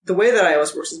the way that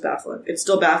iOS works is baffling. It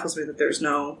still baffles me that there's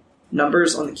no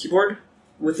numbers on the keyboard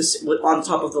on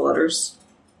top of the letters.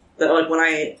 That, like, when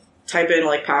I type in,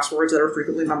 like, passwords that are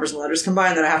frequently numbers and letters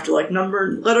combined, then I have to, like,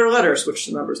 letter, switch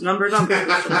to numbers, number.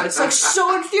 It's, like,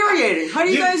 so infuriating. How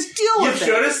do you guys deal with it? You've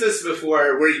showed us this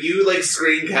before, where you, like,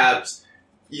 screen capped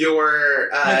your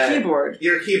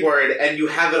keyboard, and you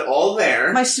have it all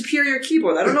there. My superior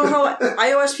keyboard. I don't know how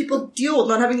iOS people deal with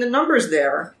not having the numbers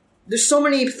there. There's so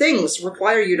many things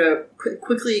require you to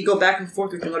quickly go back and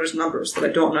forth between letters and numbers that I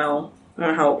don't know. I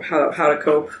don't know how to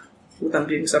cope with them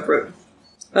being separate.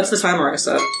 That's the timer I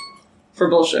set for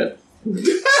bullshit.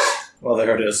 Well,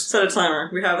 there it is. Set a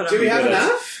timer. We have enough. Do we have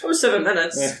enough? It was 7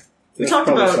 minutes. Yeah, we talked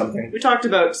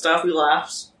about stuff. We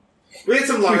laughed. We had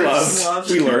some laughs.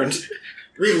 We learned.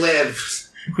 We lived.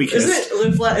 We kissed. Is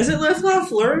it live,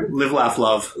 laugh, learn? Live, laugh,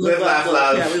 love. Live, laugh,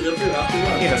 love. Yeah, we live, laugh,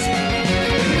 love. Yes.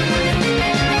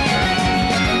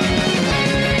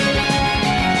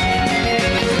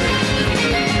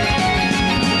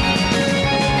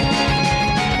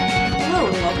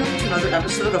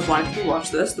 Episode of Why Did We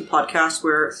Watch This, the podcast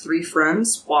where three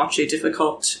friends watch a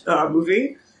difficult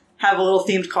movie, have a little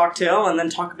themed cocktail, and then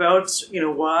talk about,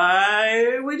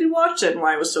 why we did watch it and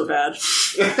why it was so bad.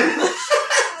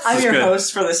 I'm your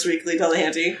host for this week, Lee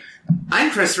Delahanty.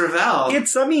 I'm Chris Ravel.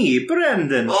 It's me,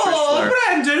 Brendan. Oh, Frischler.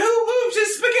 Brendan, who moved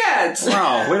his spaghetti?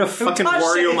 Wow, way to fucking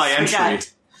Wario my entry.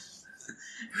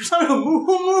 Who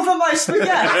moved on my spaghetti?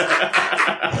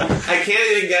 I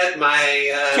can't even get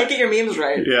my... Can't get your memes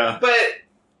right. Yeah. But...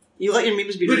 You let your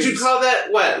memes be Would dreams. you call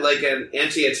that, what, like an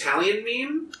anti-Italian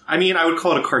meme? I mean, I would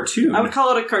call it a cartoon. I would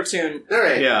call it a cartoon. All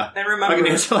right. Yeah. And remember...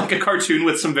 Like a cartoon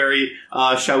with some very,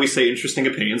 shall we say, interesting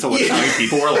opinions on what Italian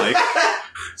people were like.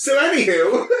 So,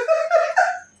 anywho...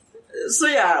 So,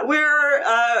 yeah, we're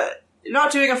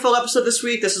not doing a full episode this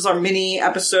week. This is our mini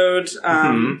episode.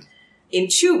 In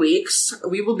 2 weeks,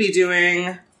 we will be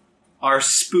doing... our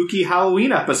spooky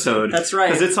Halloween episode. That's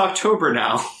right. Because it's October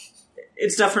now.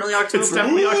 It's definitely October. It's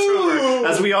definitely October.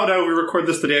 As we all know, we record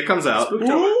this the day it comes out.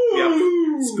 Spooktober. Yep.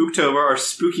 Spooktober, our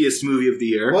spookiest movie of the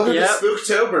year. Welcome to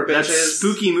Spooktober, bitches. That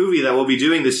spooky movie that we'll be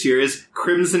doing this year is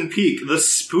Crimson Peak, the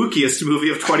spookiest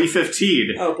movie of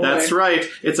 2015. Oh, boy. That's right.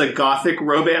 It's a gothic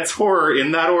romance horror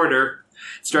in that order.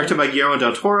 It's directed by Guillermo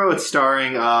del Toro. It's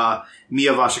starring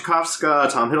Mia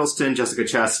Wasikowska, Tom Hiddleston, Jessica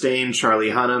Chastain, Charlie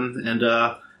Hunnam, and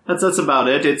that's about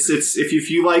it. It's if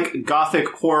you like gothic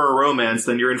horror romance,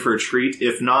 then you're in for a treat.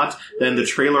 If not, then the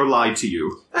trailer lied to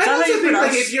you. I also think,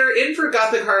 like, if you're in for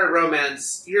gothic horror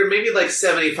romance, you're maybe, like,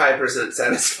 75%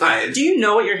 satisfied. Do you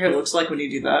know what your hair looks like when you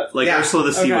do that? Like Ursula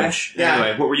the Sea Witch. Yeah.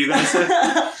 Anyway, what were you going to say? Is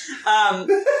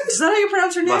that how you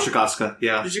pronounce her name? Wasikowska,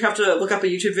 yeah. Did you have to look up a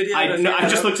YouTube video? I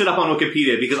just looked it up on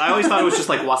Wikipedia because I always thought it was just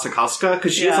like Wasikowska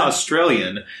because she is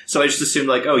Australian. So I just assumed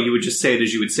like, oh, you would just say it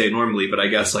as you would say it normally, but I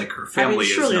guess like her family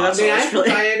is not. May I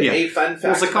provide a fun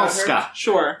fact about her?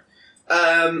 Sure.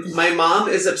 My mom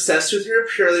is obsessed with her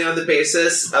purely on the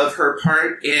basis of her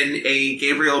part in a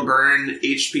Gabriel Byrne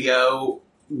HBO,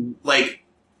 like,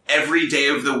 every day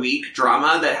of the week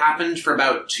drama that happened for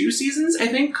about 2 seasons, I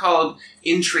think, called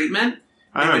In Treatment.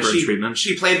 I remember In Treatment.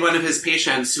 She played one of his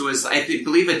patients who was, I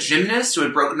believe, a gymnast who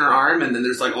had broken her arm, and then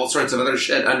there's, like, all sorts of other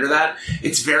shit under that.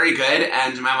 It's very good,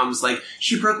 and my mom's like,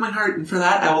 she broke my heart, and for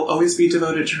that, I will always be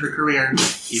devoted to her career.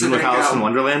 Even with Alice in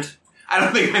Wonderland? I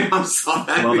don't think my mom saw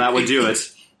that. Well, that would do it.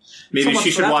 Maybe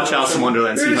she should watch Alice in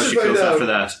Wonderland, see how she feels after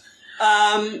that.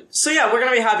 So yeah, we're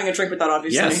going to be having a drink with that,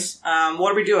 obviously. Yes.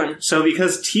 What are we doing? So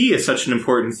because tea is such an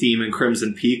important theme in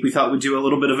Crimson Peak, we thought we'd do a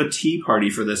little bit of a tea party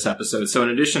for this episode. So in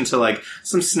addition to like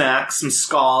some snacks, some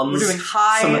scones, we're doing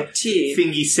high tea,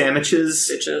 thingy sandwiches,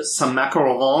 some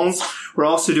macarons, we're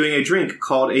also doing a drink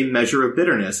called a Measure of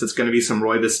Bitterness. It's going to be some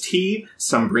rooibos tea,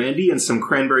 some brandy, and some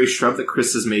cranberry shrub that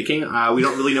Chris is making. We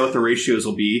don't really know what the ratios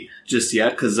will be just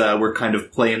yet because we're kind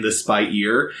of playing this by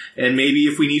ear. And maybe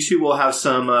if we need to, we'll have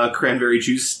some cranberry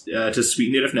juice to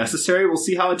sweeten it if necessary. We'll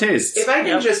see how it tastes. If I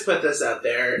can just put this out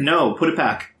there. No, put it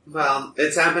back. Well,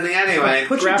 it's happening anyway.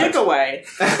 Put your dick away.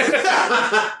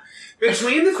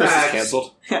 Between the Chris facts. is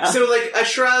canceled. Yeah. So, like, a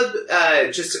shrub,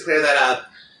 just to clear that up,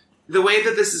 the way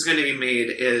that this is going to be made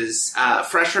is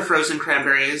fresh or frozen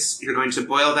cranberries. You're going to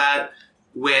boil that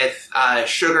with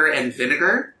sugar and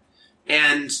vinegar.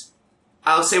 And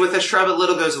I'll say with a shrub, a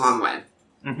little goes a long way.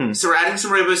 Mm-hmm. So we're adding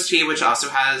some rooibos tea, which also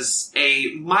has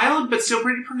a mild but still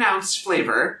pretty pronounced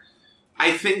flavor.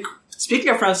 I think Speaking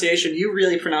of pronunciation, you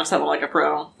really pronounce that one like a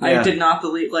pro. Yeah. I did not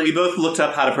believe, like... We both looked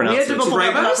up how to pronounce We had to both look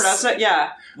up how to pronounce it,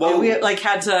 yeah. Well, we, like,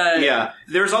 had to... Yeah.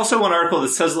 There's also one article that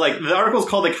says, like, the article's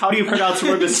called, like, how do you pronounce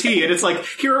Rhoibus T? And it's like,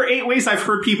 here are 8 ways I've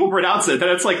heard people pronounce it.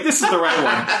 And it's like, this is the right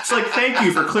one. It's like, thank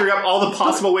you for clearing up all the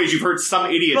possible ways you've heard some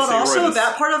idiot But say also, Rhoibus.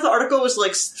 that part of the article was,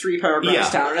 like, 3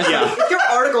 paragraphs down. And if your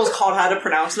article's called how to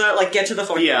pronounce that, like, get to the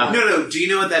fucking... Yeah. No, do you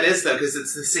know what that is, though? Because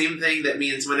it's the same thing that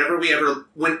means whenever we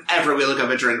look up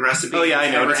a drink recipe... Oh, yeah,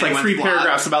 I know. It's like 3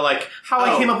 paragraphs about, like, how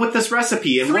I came up with this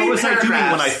recipe, and what was I doing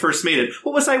when I first made it?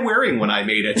 What was I wearing when I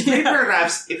made it? 3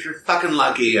 paragraphs, if you're fucking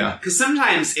lucky. Yeah. Because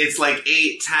sometimes it's like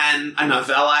 8, 10, a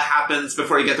novella happens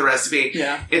before you get the recipe.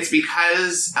 Yeah. It's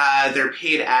because they're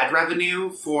paid ad revenue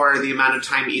for the amount of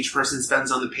time each person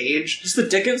spends on the page. It's the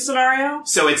Dickens scenario?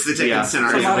 So it's the Dickens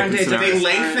scenario. They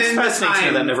lengthen the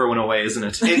time that never went away, isn't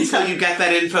it? until you get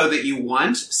that info that you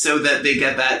want, so that they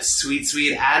get that sweet,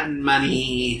 sweet ad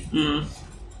money. Mm.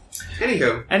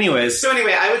 Anywho. Anyway,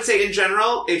 I would say in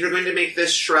general, if you're going to make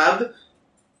this shrub,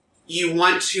 you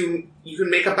can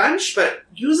make a bunch, but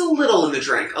use a little in the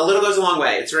drink. A little goes a long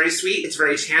way. It's very sweet, it's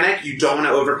very tannic, you don't want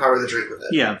to overpower the drink with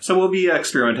it. Yeah, so we'll be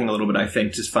experimenting a little bit, I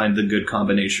think, to find the good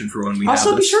combination for when we have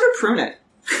Also, this. be sure to prune it.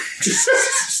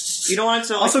 You don't want it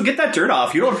to... Like, also, get that dirt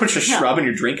off. You don't want to put a shrub in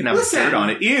your drink and have dirt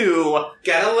on it. Ew!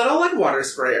 Get a little, like, water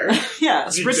sprayer. Yeah,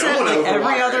 spritz it like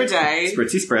every other day.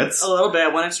 Spritzy spritz. A little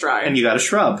bit when it's dry. And you got a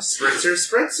shrub. Spritzer.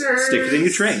 Stick it in your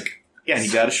drink. Yeah, and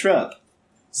you got a shrub.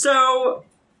 So...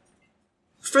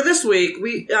 For this week,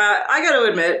 I gotta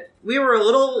admit,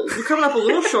 we're coming up a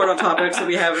little short on topics that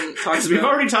we haven't talked about. We've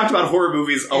already talked about horror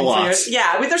movies a lot.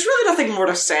 Yeah, there's really nothing more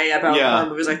to say about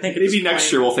horror movies, I think. Maybe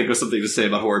next year we'll think of something to say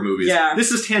about horror movies. Yeah. This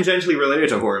is tangentially related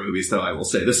to horror movies, though, I will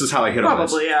say. This is how I hit on it.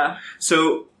 Probably, yeah.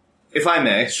 So, if I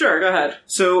may. Sure, go ahead.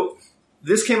 So,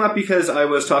 this came up because I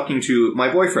was talking to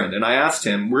my boyfriend, and I asked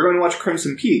him, we're going to watch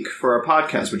Crimson Peak for our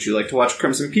podcast. Would you like to watch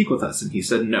Crimson Peak with us? And he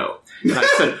said no. And I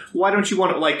said, why don't you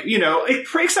want to, like, you know, a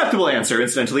pretty acceptable answer,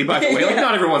 incidentally, by the way. Like,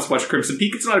 not everyone wants to watch Crimson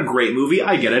Peak. It's not a great movie.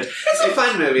 I get it. It's a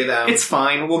fun movie, though. It's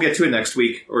fine. We'll get to it next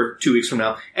week, or 2 weeks from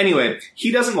now. Anyway,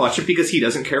 he doesn't watch it because he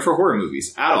doesn't care for horror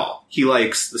movies at all. He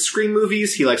likes the Scream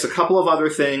movies, he likes a couple of other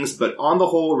things, but on the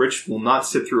whole, Rich will not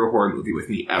sit through a horror movie with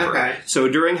me, ever. Okay. So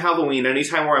during Halloween,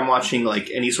 anytime where I'm watching,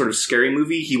 like, any sort of scary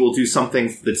movie, he will do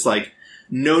something that's, like,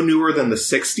 no newer than the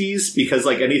 60s, because,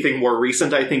 like, anything more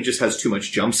recent, I think, just has too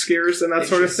much jump scares and that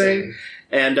sort of thing.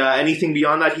 And anything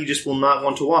beyond that, he just will not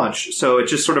want to watch. So it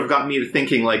just sort of got me to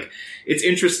thinking, like, it's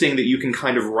interesting that you can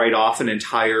kind of write off an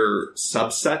entire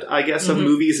subset, I guess, of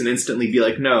movies and instantly be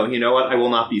like, no, you know what, I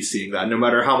will not be seeing that. No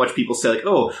matter how much people say, like,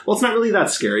 oh, well, it's not really that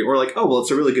scary. Or like, oh, well,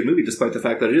 it's a really good movie despite the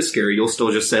fact that it is scary. You'll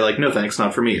still just say, like, no thanks,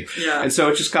 not for me. Yeah. And so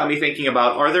it just got me thinking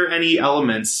about, are there any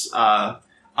elements of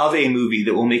a movie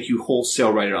that will make you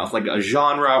wholesale write it off, like a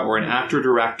genre or an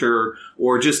actor-director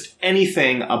or just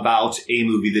anything about a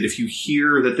movie that if you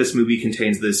hear that this movie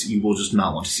contains this, you will just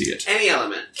not want to see it? Any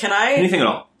element. Can I anything at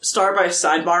all start by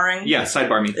sidebarring? Yeah,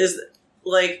 sidebar me. Is,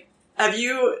 like, have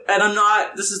you, and I'm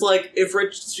not, this is like, if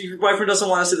your boyfriend doesn't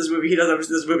want to see this movie, he doesn't want to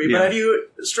see this movie, Yeah. but have you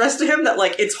stressed to him that,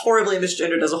 like, it's horribly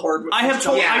misgendered as a horror movie? I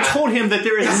told him that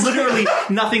there is literally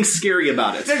nothing scary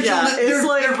about it. There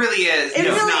really is. It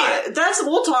No, really, it's not.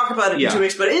 we'll talk about it in 2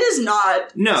 weeks, but it is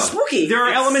not spooky. There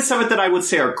are elements of it that I would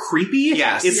say are creepy.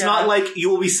 Yes. It's not like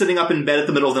you will be sitting up in bed at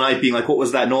the middle of the night being like, what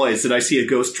was that noise? Did I see a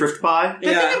ghost drift by?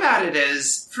 The thing about it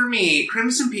is, for me,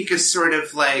 Crimson Peak is sort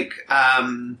of like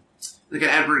an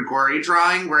Edward Gorey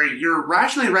drawing where you're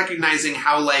rationally recognizing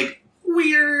how, like,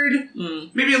 weird,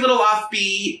 maybe a little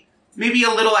offbeat, maybe a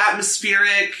little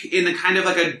atmospheric in a kind of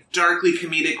like a darkly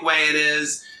comedic way it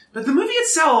is. But the movie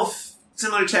itself,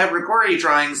 similar to Edward Gorey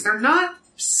drawings, they're not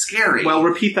scary. Well,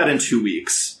 repeat that in 2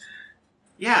 weeks.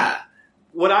 Yeah.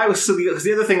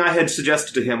 The other thing I had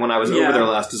suggested to him when I was over there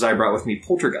last is I brought with me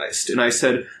Poltergeist. And I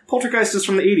said, Poltergeist is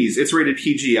from the 80s. It's rated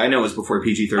PG. I know it was before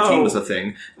PG-13 was a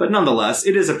thing. But nonetheless,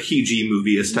 it is a PG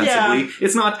movie, ostensibly. Yeah.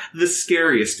 It's not the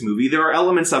scariest movie. There are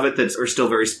elements of it that are still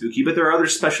very spooky, but there are other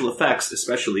special effects,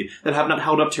 especially, that have not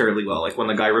held up terribly well. Like when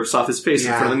the guy rips off his face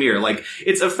in front of the mirror. Like,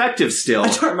 it's effective still. I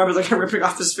don't remember the guy ripping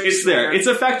off his face. It's there. It's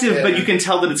effective, but you can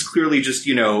tell that it's clearly just,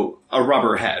 you know, a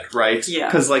rubber head, right? Yeah.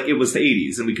 Because, like, it was the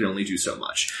 80s, and we can only do so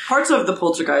much. Parts of the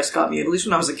Poltergeist got me, at least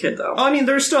when I was a kid, though. I mean,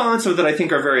 there's still elements of it that I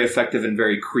think are very effective and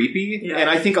very creepy, and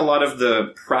I think a lot of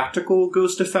the practical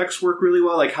ghost effects work really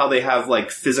well, like how they have,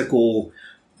 like, physical,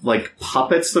 like,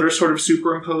 puppets that are sort of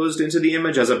superimposed into the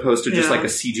image, as opposed to just, like, a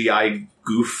CGI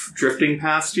goof drifting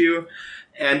past you.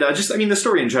 And the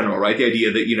story in general, right? The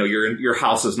idea that, your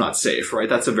house is not safe, right?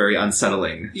 That's a very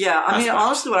unsettling aspect.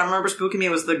 Honestly, what I remember spooking me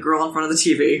was the girl in front of the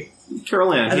TV.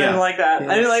 Carol Ann, I didn't like that.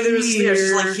 Yeah. I didn't like there was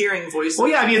just like hearing voices. Well,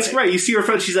 yeah, it's great. You see her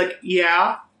front, she's like,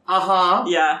 yeah, uh-huh.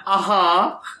 Yeah.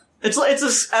 Uh-huh. It's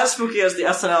as spooky as the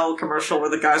SNL commercial where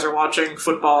the guys are watching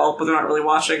football, but they're not really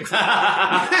watching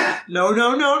football.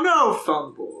 No,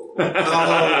 fumble.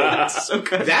 Oh, so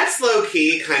good. That's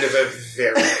low-key kind of a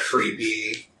very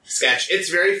creepy sketch. It's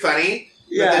very funny,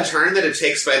 but the turn that it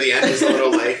takes by the end is a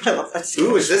little like, I love that sketch.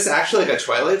 ooh, is this actually like a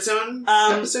Twilight Zone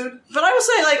episode? But I will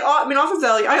say, off of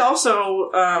that, I also,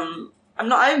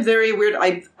 I'm very weird.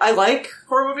 I like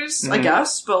horror movies, I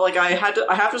guess, but I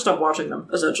have to stop watching them,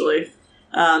 essentially.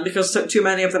 Because too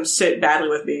many of them sit badly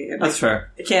with me. And That's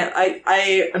fair. I can't,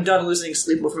 I am done losing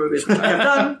sleep over movies, which I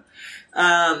have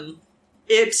done.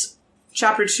 It's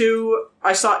Chapter 2,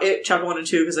 I saw it, Chapter 1 and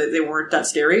 2, because they weren't that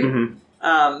scary. Mm-hmm.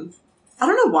 I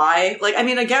don't know why.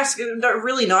 I guess they're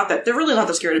really not that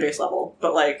scary at a base level,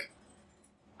 but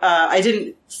I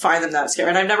didn't find them that scary,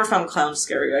 and I've never found clowns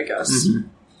scary, I guess.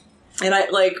 Mm-hmm. And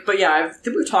I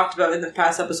think we've talked about in the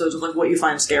past episodes of what you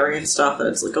find scary and stuff, and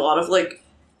it's a lot of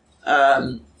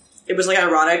it was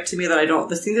ironic to me that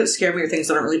the things that scare me are things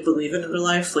that I don't really believe in real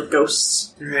life, like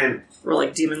ghosts. Right. Or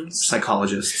demons.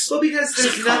 Psychologists. Well, because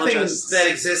there's nothing that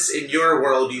exists in your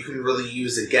world you can really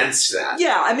use against that.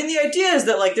 Yeah, the idea is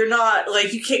that, they're not,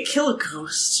 you can't kill a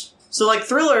ghost. So,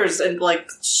 thrillers and,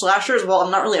 slashers, well,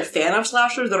 I'm not really a fan of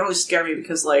slashers, they don't really scare me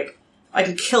because, I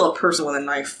can kill a person with a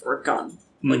knife or a gun.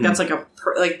 That's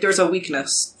there's a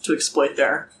weakness to exploit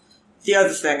there. The other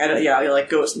thing, I like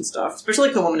ghosts and stuff.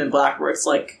 Especially The Woman in Black, where it's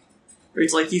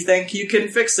you think you can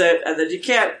fix it, and then you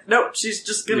can't. Nope, she's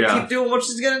just gonna keep doing what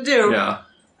she's gonna do. Yeah.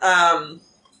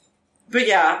 But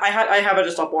yeah, I have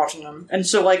to stop watching them. And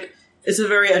so, it's a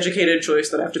very educated choice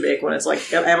that I have to make when it's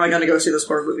am I gonna go see this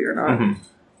horror movie or not?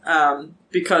 Mm-hmm.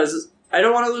 Because I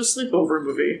don't want to lose sleep over a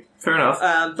movie. Fair enough.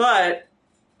 But,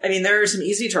 there are some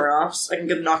easy turn-offs. I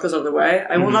can knock those out of the way.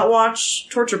 I will not watch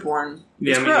torture porn.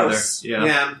 It's gross. Me neither.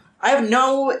 Yeah. I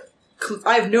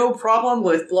have no problem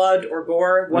with blood or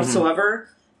gore whatsoever,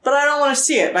 but I don't want to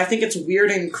see it. I think it's weird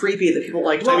and creepy that people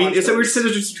like to watch it's a weird this.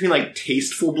 difference between,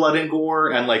 tasteful blood and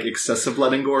gore and, excessive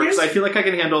blood and gore, because I feel like I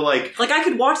can handle, I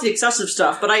could watch the excessive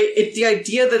stuff, but the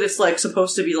idea that it's,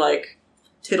 supposed to be,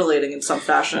 titillating in some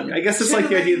fashion. I guess it's, the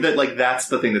idea that, that's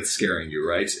the thing that's scaring you,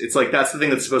 right? It's, that's the thing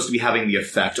that's supposed to be having the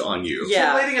effect on you.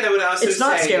 Yeah. Titillating, and I would also it's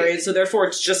not scary, so therefore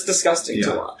it's just disgusting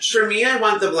to watch. For me, I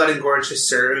want the blood and gore to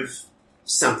serve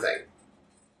something.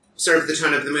 Serve the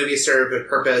tone of the movie, serve a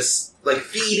purpose,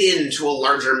 feed into a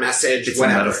larger message, it's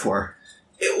whatever. a metaphor.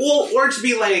 Or to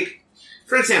be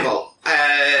for example,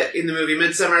 in the movie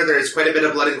Midsommar, there's quite a bit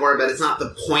of blood and gore, but it's not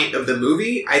the point of the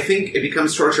movie. I think it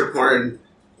becomes torture porn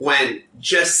when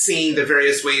just seeing the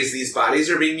various ways these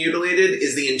bodies are being mutilated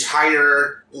is the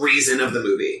entire reason of the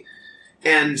movie.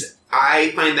 And I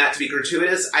find that to be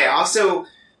gratuitous. I also,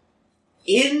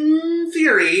 in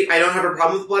theory, I don't have a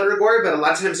problem with blood or gore, but a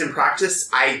lot of times in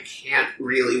practice, I can't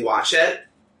really watch it.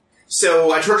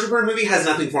 So a torture porn movie has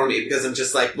nothing for me, because I'm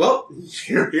just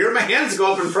here my hands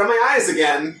go up in front of my eyes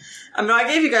again. I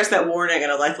gave you guys that warning in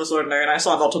A Lifeless Ordinary, and I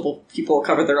saw multiple people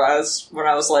cover their eyes when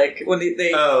I was when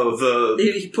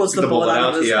he pulls the bullet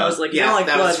out of his nose. You don't like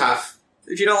that blood. Was tough.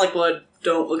 If you don't like blood,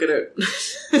 don't look at it.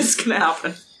 It's gonna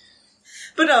happen.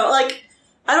 But no,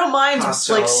 I don't mind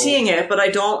seeing it, but I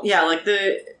don't. Yeah,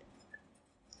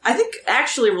 I think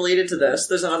actually related to this,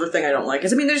 there's another thing I don't like.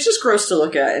 It's just gross to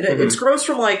look at. And it's gross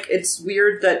from it's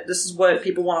weird that this is what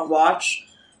people want to watch,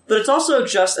 but it's also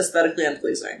just aesthetically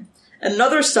unpleasing.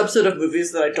 Another subset of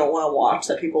movies that I don't want to watch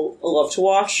that people love to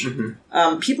watch.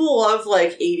 Mm-hmm. People love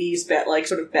 80s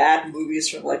sort of bad movies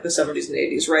from the 70s and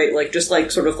 80s, right? Just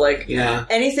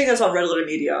anything that's on Red Letter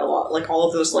Media a lot, all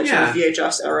of those sort of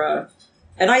VHS era.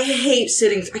 And I hate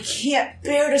I can't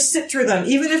bear to sit through them,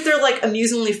 even if they're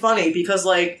amusingly funny, because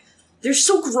they're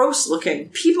so gross looking.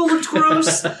 People look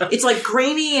gross. It's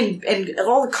grainy and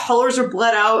all the colors are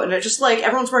bled out, and it's just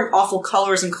everyone's wearing awful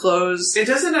colors and clothes. It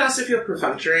doesn't also feel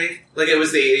perfunctory. It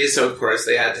was the 80s, so of course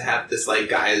they had to have this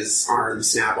guy's arm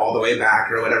snap all the way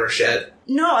back or whatever shit.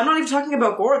 No, I'm not even talking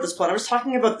about gore at this point. I was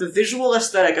talking about the visual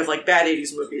aesthetic of bad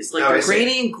 80s movies. They're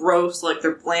grainy and gross,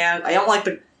 they're bland. I don't like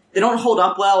they don't hold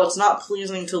up well. It's not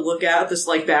pleasing to look at, this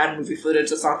bad movie footage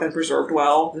that's not been preserved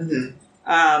well.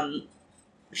 Mm-hmm.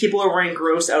 People are wearing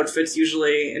gross outfits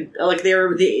usually, and they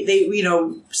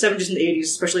 70s and 80s,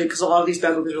 especially because a lot of these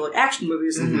bad movies are action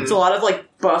movies. Mm-hmm. So a lot of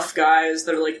buff guys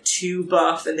that are too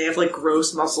buff, and they have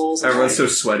gross muscles. Everyone's so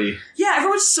sweaty. Yeah,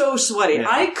 everyone's so sweaty. Yeah.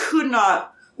 I could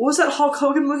not. What was that Hulk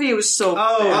Hogan movie? It was so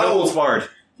bad. No Holds Barred.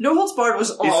 No Holds Barred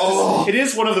was awful. It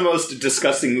is one of the most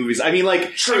disgusting movies. I mean,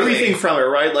 like, everything from it,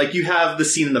 right? Like, you have the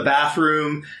scene in the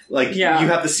bathroom, like, you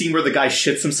have the scene where the guy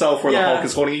shits himself, where the Hulk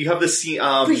is holding it. You have the scene,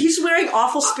 but he's wearing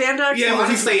awful spandex. Yeah,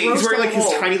 honestly, he's wearing, like, his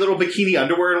tiny little bikini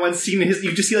underwear in one scene, and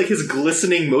you just see, like, his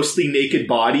glistening, mostly naked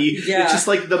body. Yeah. It's just,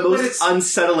 like, the most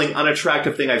unsettling,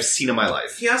 unattractive thing I've seen in my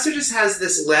life. He also just has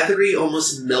this leathery,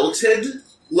 almost melted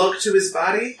look to his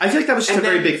body. I feel like that was just a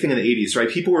very big thing in the 80s, right?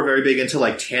 People were very big into,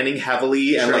 like, tanning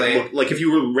heavily, and, like if you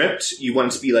were ripped, you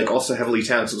wanted to be, like, also heavily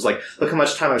tanned. So it was like, look how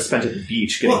much time I've spent at the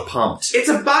beach getting pumped. It's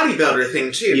a bodybuilder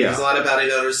thing, too, because a lot of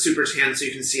bodybuilders super tan, so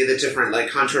you can see the different, like,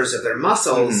 contours of their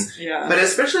muscles. Mm-hmm. Yeah. But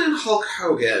especially in Hulk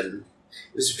Hogan,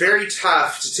 it was very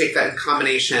tough to take that in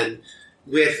combination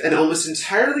with an almost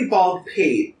entirely bald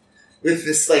pate, with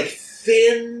this, like,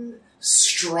 thin,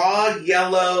 straw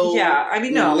yellow,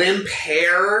 limp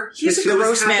hair. He's a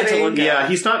gross man to look at. Yeah,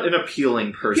 he's not an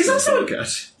appealing person to look at.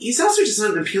 He's also just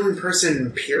not an appealing person,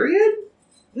 period.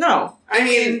 No. I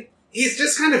mean, he's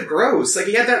just kind of gross. Like,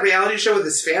 he had that reality show with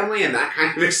his family, and that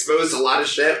kind of exposed a lot of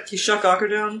shit. He shut Gawker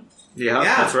down? Yeah,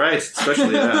 that's right.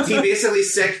 Especially that. He basically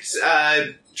sicked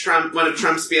one of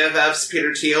Trump's BFFs,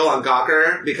 Peter Thiel, on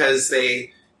Gawker because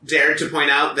they dared to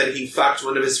point out that he fucked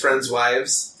one of his friend's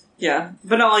wives. Yeah,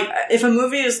 but no, like, if a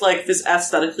movie is, like, this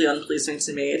aesthetically unpleasing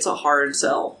to me, it's a hard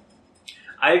sell.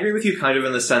 I agree with you kind of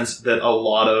in the sense that a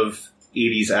lot of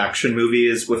 80s action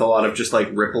movies with a lot of just, like,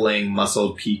 rippling,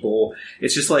 muscled people,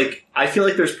 it's just, like, I feel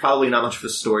like there's probably not much of a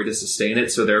story to sustain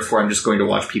it, so therefore I'm just going to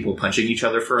watch people punching each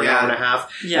other for an hour and a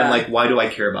half, and, like, why do I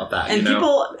care about that, and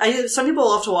some people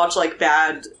love to watch, like,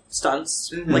 bad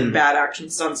stunts, like, bad action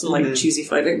stunts and, like, cheesy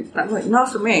fighting. I'm like,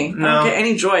 not for me. I don't get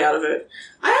any joy out of it.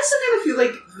 I also kind of feel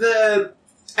like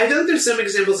I feel like there's some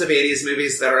examples of 80s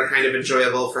movies that are kind of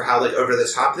enjoyable for how, like, over the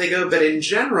top they go, but in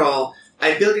general,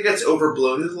 I feel like it gets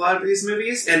overblown with a lot of these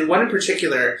movies, and one in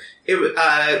particular,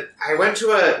 I went to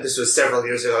this was several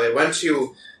years ago, I went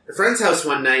to a friend's house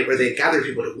one night where they gathered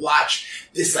people to watch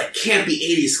this, like, campy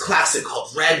 80s classic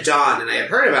called Red Dawn, and I had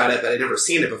heard about it, but I'd never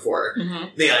seen it before.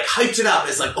 Mm-hmm. They, like, hyped it up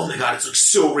as, like, oh my god, it's, like,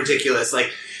 so ridiculous,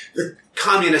 like, the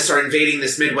communists are invading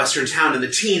this Midwestern town and the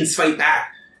teens fight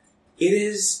back. It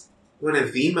is one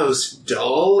of the most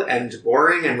dull and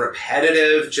boring and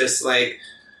repetitive, just, like,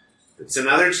 it's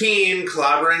another teen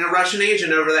clobbering a Russian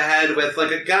agent over the head with,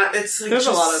 like, a gun. It's, like, there's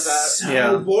a lot of that.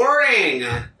 So boring.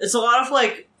 It's a lot of,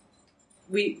 like,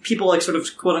 people, like, sort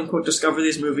of, quote-unquote, discover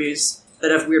these movies that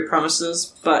have weird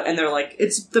premises, and they're like,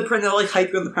 they're like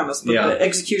hyping on the premise, but the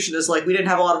execution is like, we didn't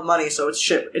have a lot of money, so it's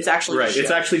shit. It's actually shit.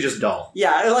 It's actually just dull.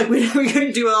 Yeah, like, we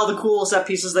couldn't do all the cool set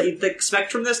pieces that you'd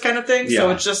expect from this kind of thing, so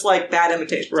it's just, like, bad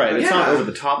imitation. Right, it's not over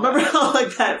the top. Remember how,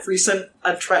 like, that recent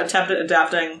attempt at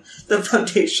adapting the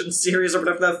Foundation series, or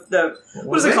whatever,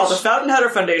 what is it called? The Fountainhead or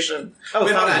Foundation? Oh,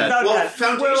 Fountainhead. Well,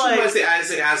 Foundation was the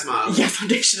Isaac Asimov. Yeah,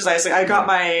 Foundation is Isaac. I got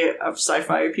my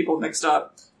sci-fi people mixed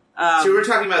up. So we were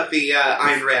talking about the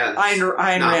Ayn Rand. Ayn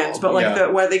Rand, but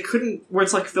like where they couldn't, where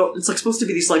it's like supposed to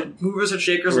be these like movers and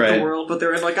shakers of the world, but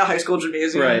they're in like a high school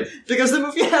gymnasium, because the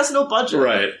movie has no budget.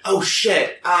 Right. Oh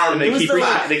shit! And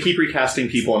they keep recasting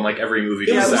people in like every movie.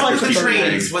 It was like the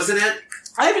Trains, wasn't it?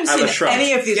 I haven't seen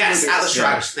any of these movies. Yes, Atlas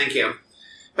Shrugged. Thank you.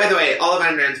 By the way, all of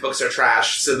Ayn Rand's books are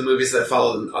trash, so the movies that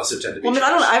follow them also tend to be trash.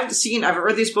 I haven't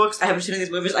read these books, I haven't seen any of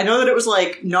these movies. I know that it was,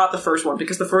 like, not the first one,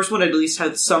 because the first one at least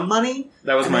had some money.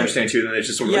 That was my understanding, too, and they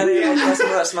just sort of... they had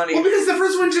less money. Well, because the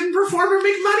first one didn't perform or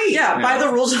make money! Yeah, by the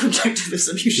rules of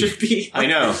objectivism, you should be... I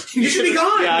know. You should be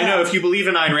gone! Yeah, I know. If you believe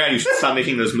in Ayn Rand, you should stop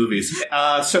making those movies.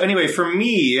 So anyway, for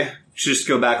me, to just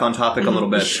go back on topic a little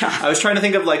bit, I was trying to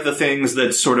think of, like, the things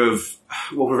that sort of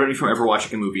will prevent me from ever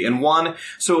watching a movie. And one,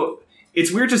 it's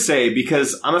weird to say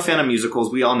because I'm a fan of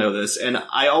musicals, we all know this, and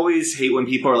I always hate when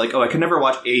people are like, oh, I could never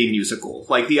watch a musical.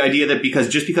 Like, the idea that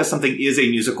just because something is a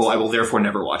musical, I will therefore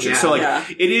never watch it. So,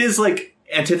 it is, like,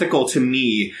 antithetical to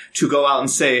me to go out and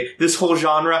say, this whole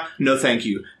genre, no thank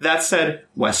you. That said,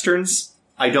 Westerns,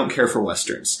 I don't care for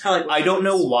Westerns. I don't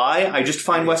know why. I just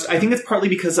find I think it's partly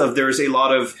because there's a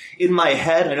lot of, in my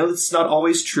head, I know it's not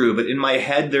always true, but in my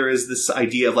head there is this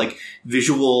idea of like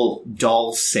visual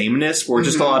dull sameness where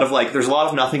just a lot of like, there's a lot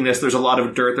of nothingness, there's a lot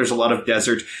of dirt, there's a lot of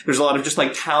desert, there's a lot of just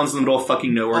like towns in the middle of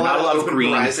fucking nowhere, not a lot of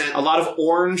green, a lot of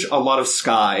orange, a lot of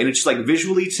sky. And it's just like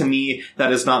visually to me,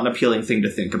 that is not an appealing thing to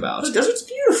think about. The desert's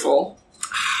beautiful.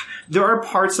 There are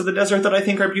parts of the desert that I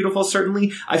think are beautiful,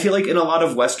 certainly. I feel like in a lot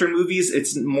of Western movies,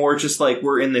 it's more just like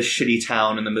we're in this shitty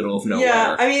town in the middle of nowhere.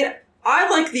 Yeah, I mean, I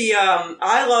like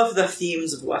I love the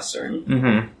themes of Western.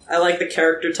 Mm-hmm. I like the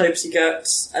character types you get.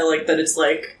 I like that it's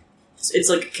like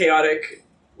a chaotic,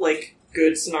 like,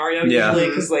 good scenario usually,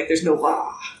 because, like, there's no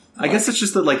law. I guess it's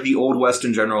just that, like, the Old West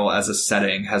in general as a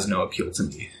setting has no appeal to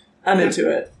me. I'm into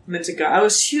it. I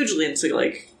was hugely into,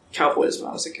 like, cowboys when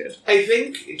I was a kid. I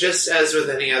think, just as with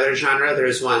any other genre,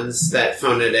 there's ones that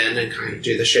phone it in and kind of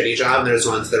do the shitty job, and there's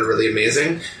ones that are really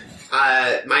amazing.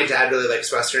 My dad really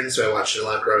likes Westerns, so I watched it a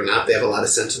lot growing up. They have a lot of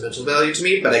sentimental value to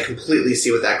me, but I completely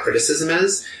see what that criticism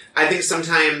is. I think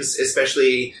sometimes,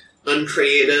 especially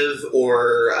uncreative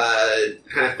or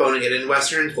kind of phoning it in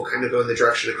Westerns, will kind of go in the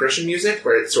direction of Christian music,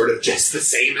 where it's sort of just the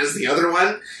same as the other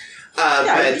one.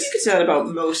 But you could say that about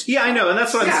most. Yeah, I know, and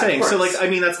that's what I'm saying. So, like, I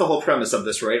mean, that's the whole premise of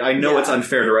this, right? I know it's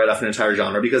unfair to write off an entire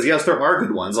genre, because, yes, there are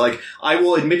good ones. Like, I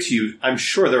will admit to you, I'm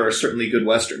sure there are certainly good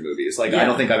Western movies. Like, I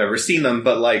don't think I've ever seen them,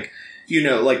 but, like, you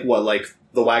know, like, what, like,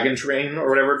 The Wagon Train, or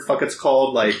whatever the fuck it's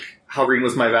called, like, How Green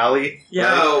Was My Valley?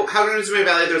 Yeah. Right? Oh, How Green Was My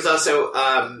Valley. There was also,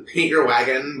 Paint Your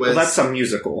Wagon. Well, that's some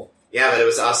musical. Yeah, but it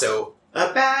was also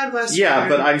a bad Western. Yeah,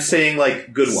 but I'm saying,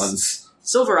 like, good ones.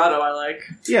 Silverado, I like.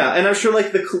 Yeah, and I'm sure, like,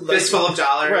 Fistful of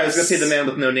Dollars. Right, I was going to say the Man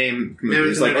with No Name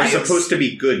movies, like, are supposed to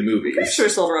be good movies. I'm pretty sure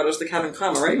Silverado's the Kevin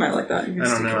Clemmer, right? You might like that. I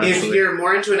don't know. If you're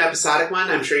more into an episodic one,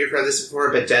 I'm sure you've heard this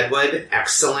before, but Deadwood,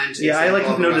 excellent. Yeah, I like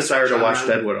have no desire to watch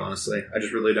Deadwood, honestly. I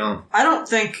just really don't. I don't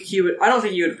think you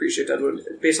would appreciate Deadwood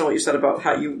based on what you said about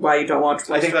why you don't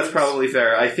watch. I think that's probably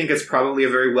fair. I think it's probably a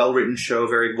very well written show,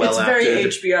 very well acted.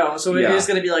 It's very HBO, so it is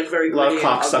going to be like very a lot of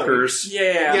cocksuckers.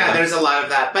 Yeah, there's a lot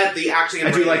of that, but the acting. I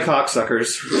do like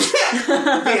cocksuckers.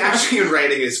 The acting and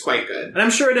writing is quite good, and I'm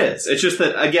sure it is. It's just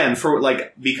that, again,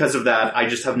 because of that, I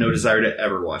just have no desire to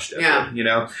ever watch Deadwood. Yeah, you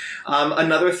know.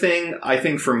 Another thing I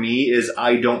think for me is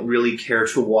I don't really care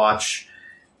to watch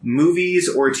movies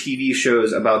or TV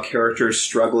shows about characters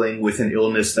struggling with an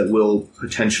illness that will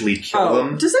potentially kill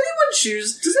them. Does anyone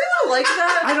like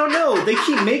that? I don't know. They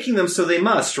keep making them, so they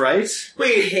must, right?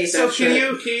 Wait, so can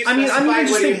you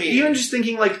even just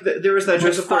thinking, like, there was that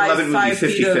Joseph Gordon-Levitt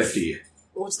movie, 50-50.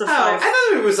 What's the 5? I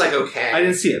thought it was, like, okay. I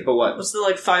didn't see it, but what? What's the,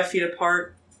 like, 5 feet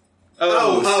apart?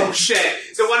 Oh,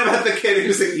 shit. The one about the kid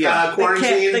who's in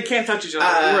quarantine? They can't touch each other.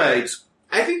 Right.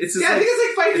 I think it's like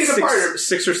 5 feet apart.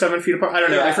 6 or 7 feet apart. I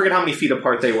don't know. I forget how many feet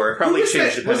apart they were. It probably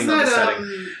changed depending on the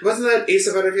setting. Wasn't that Ace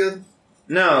of Butterfield?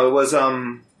 No, it was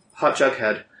Hot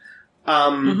Jughead.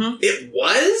 It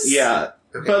was? Yeah.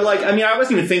 Okay. But, like, I mean, I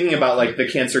wasn't even thinking about, like, the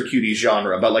Cancer Cuties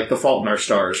genre, but, like, The Fault in Our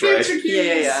Stars, right?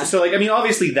 Yeah. So, like, I mean,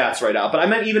 obviously that's right out. But I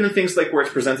meant even in things, like, where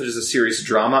it's presented as a serious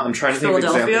drama. I'm trying to think of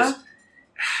examples.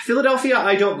 Philadelphia,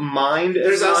 I don't mind.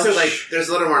 There's also there's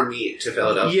a little more meat to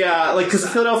Philadelphia. Yeah, like, because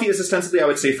Philadelphia is ostensibly, I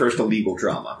would say, first a legal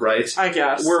drama, right? I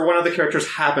guess. Where one of the characters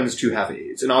happens to have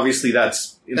AIDS, and obviously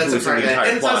that's influencing the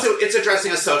entire plot. And it's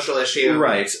addressing a social issue.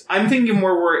 Right. I'm thinking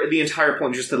more where the entire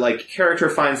point is just that, like, character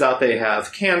finds out they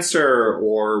have cancer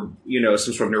or, you know,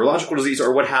 some sort of neurological disease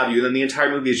or what have you, and then the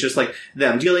entire movie is just, like,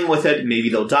 them dealing with it. Maybe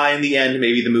they'll die in the end.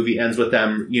 Maybe the movie ends with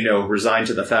them, you know, resigned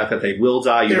to the fact that they will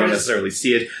die. You don't necessarily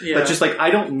see it. Yeah. But just, like,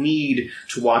 I don't need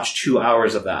to watch 2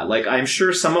 hours of that. Like, I'm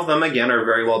sure some of them, again, are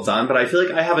very well done, but I feel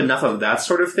like I have enough of that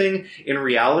sort of thing in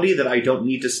reality that I don't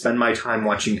need to spend my time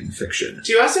watching in fiction.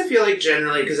 Do you also feel like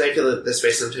generally, because I feel this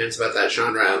way sometimes about that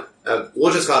genre,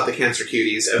 we'll just call it the Cancer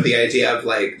Cuties, of the idea of,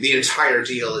 like, the entire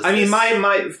deal is... I mean,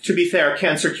 my to be fair,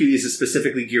 Cancer Cuties is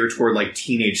specifically geared toward, like,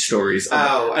 teenage stories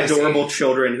of adorable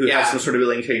children who have some sort of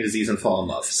debilitating disease and fall in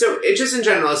love. So, it's just in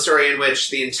general a story in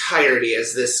which the entirety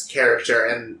is this character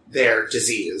and their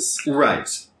disease. Right.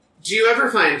 Do you ever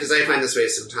find, because I find this way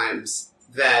sometimes,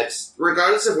 that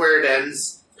regardless of where it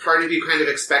ends, part of you kind of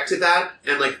expected that,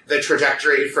 and, like, the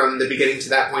trajectory from the beginning to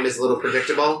that point is a little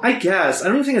predictable? I guess. I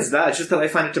don't even think it's that. It's just that I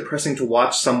find it depressing to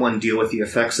watch someone deal with the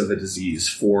effects of a disease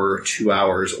for 2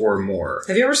 hours or more.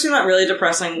 Have you ever seen that really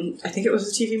depressing, I think it was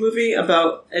a TV movie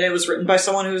about, and it was written by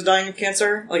someone who was dying of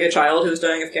cancer, like a child who was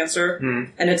dying of cancer,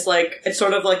 and it's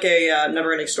sort of like a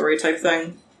never-ending story type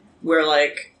thing, where,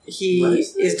 like, he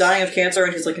is dying of cancer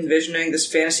and he's, like, envisioning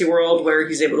this fantasy world where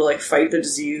he's able to, like, fight the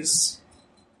disease.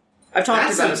 I've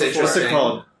talked about it before. What's it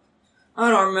called?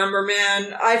 I don't remember,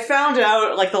 man. I found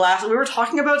out, like, we were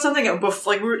talking about something,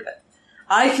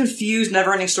 I confused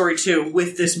Neverending Story 2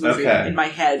 with this movie in my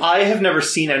head. I have never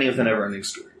seen any of the Neverending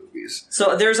Story movies.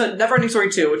 So there's a Neverending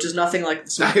Story 2, which is nothing like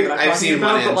this movie that I'm I've talking seen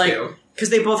about, one and but, like, two. because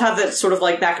they both have that sort of,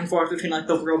 like, back and forth between, like,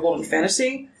 the real world and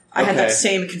fantasy. I had that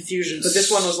same confusion, but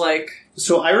this one was like...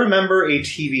 So I remember a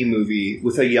TV movie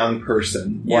with a young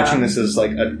person, watching this as,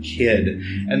 like, a kid,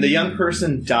 and the young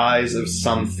person dies of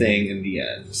something in the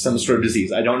end, some sort of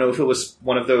disease. I don't know if it was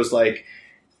one of those, like,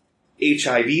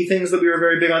 HIV things that we were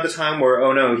very big on at the time, where,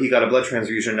 oh no, he got a blood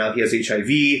transfusion, now he has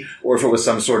HIV, or if it was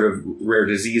some sort of rare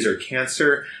disease or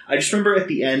cancer. I just remember at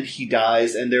the end he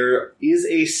dies, and there is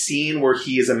a scene where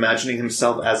he is imagining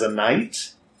himself as a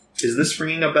knight. Is this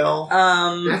ringing a bell?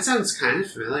 That sounds kind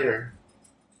of familiar.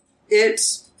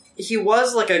 He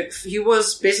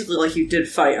was basically like he did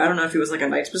fight. I don't know if he was like a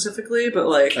knight specifically, but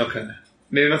like... Okay.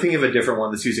 Maybe I'm thinking of a different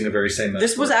one that's using the very same metaphor.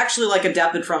 This was actually like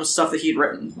adapted from stuff that he'd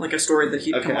written, like a story that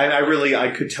he'd come up with.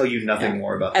 I could tell you nothing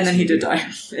more about this. And then he movie. did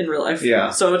die in real life.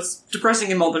 Yeah. So it's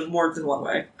depressing in more than one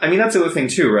way. I mean, that's the other thing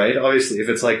too, right? Obviously, if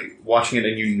it's like watching it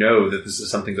and you know that this is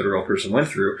something that a real person went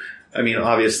through, I mean,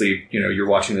 obviously, you're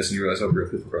watching this and you realize, oh, real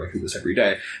people go through this every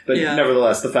day. But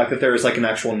nevertheless, the fact that there is like an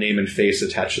actual name and face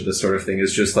attached to this sort of thing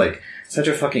is just like such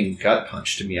a fucking gut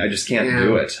punch to me. I just can't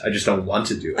do it. I just don't want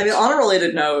to do it. I mean, on a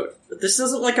related note, this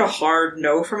isn't like a hard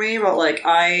no for me, but like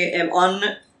I am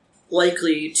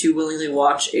unlikely to willingly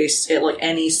watch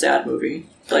any sad movie.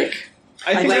 Like,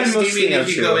 I think like, I'm do you mean if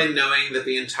true. you go in knowing that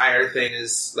the entire thing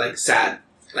is like sad,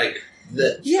 like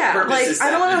the purpose like is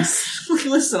I don't want sadness? to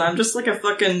listen. I'm just like I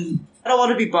don't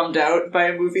want to be bummed out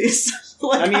by movies.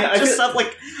 Like, I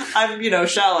mean, I'm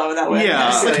shallow in that way. Yeah.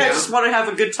 I just want to have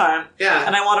a good time. Yeah,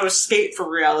 And I want to escape from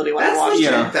reality when I watch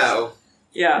legit, it. though.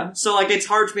 Yeah. So like it's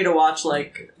hard for me to watch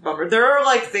like bummer. There are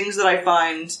like things that I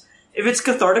find if it's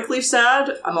cathartically sad,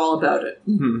 I'm all about it.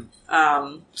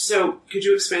 Mm-hmm. So could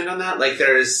you expand on that? Like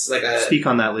there's like a speak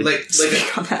on that, Lee.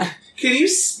 Speak on that. Can you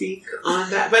speak on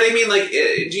that? But I mean, like,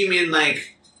 do you mean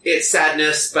like it's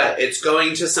sadness, but it's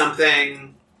going to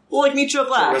something? Well, like Meet Joe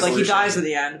Black, like he Resolution. dies in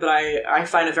the end, but I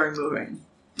find it very moving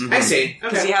Mm-hmm. I see.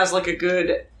 because Okay. he has like a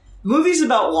good movies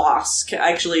about loss.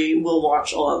 Actually, will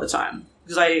watch a lot of the time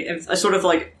because I sort of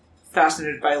like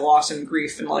fascinated by loss and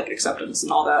grief and like acceptance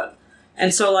and all that,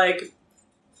 and so like.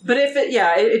 But if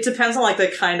it depends on like the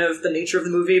kind of the nature of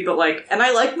the movie, but like, and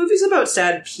I like movies about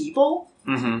sad people,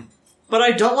 Mm-hmm. but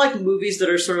I don't like movies that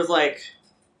are sort of like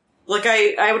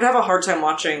I would have a hard time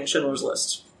watching Schindler's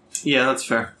List. Yeah, that's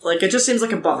fair. Like, it just seems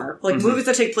like a bummer. Like, Mhm. movies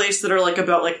that take place that are, like,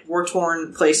 about, like,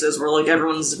 war-torn places where, like,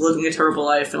 everyone's living a terrible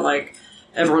life and, like,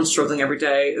 everyone's struggling every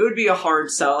day. It would be a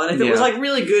hard sell. And if it was, Yeah. like,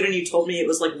 really good and you told me it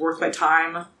was, like, worth my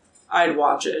time, I'd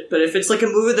watch it. But if it's, like, a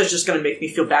movie that's just gonna make me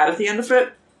feel bad at the end of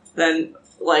it, then,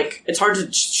 like, it's hard to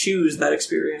choose that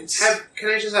experience. Can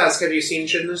I just ask, have you seen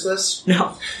Schindler's List?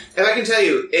 No. If I can tell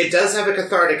you, it does have a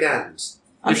cathartic end.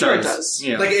 I'm sure it does.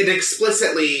 Yeah. Like, it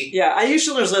explicitly... Yeah, I use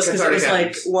Schindler's List because it was, Cathartic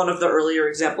like, end. one of the earlier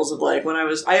examples of, like, when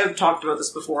I have talked about this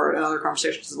before in other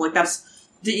conversations. Like, that's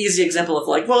the easy example of,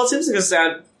 like, well, it seems like a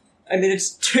sad... I mean,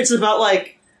 it's about,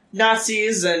 like,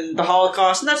 Nazis and the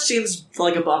Holocaust, and that seems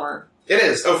like a bummer. It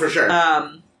is. Oh, for sure.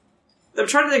 I'm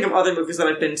trying to think of other movies that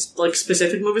I've been... Like,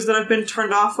 specific movies that I've been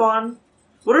turned off on.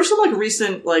 What are some, like,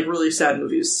 recent, like, really sad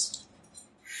movies?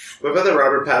 What about the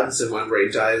Robert Pattinson one where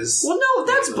he dies? Well, no,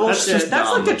 that's bullshit. just That's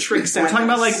dumb. like a trick We're sadness. talking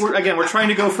about, like, we're trying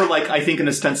to go for, like, I think an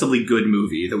ostensibly good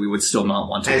movie that we would still not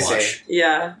want to I watch. see.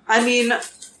 Yeah. I mean...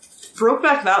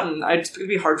 Brokeback Mountain, it'd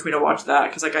be hard for me to watch that,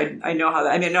 because, like, I know how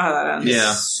that... I mean, I know how that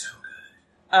ends.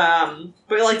 Yeah.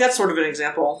 But, like, that's sort of an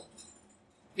example.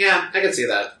 Yeah, I can see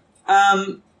that.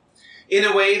 In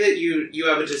a way that you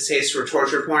have a distaste for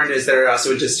torture porn, is there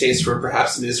also a distaste for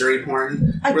perhaps misery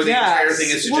porn? I where the guess. entire thing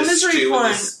is to Well, just misery stew in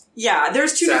porn... this... Yeah,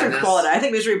 there's two different sadness. quality. I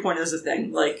think misery porn is a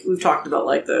thing. Like, we've talked about,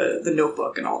 like, the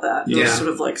Notebook and all that. Those Yeah. sort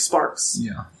of, like, sparks.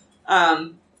 Yeah.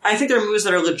 I think there are movies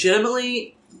that are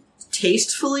legitimately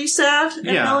tastefully sad and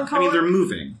Yeah. I melancholic. mean, they're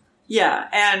moving. Yeah,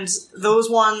 and those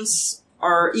ones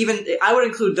are even... I would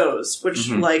include those, which,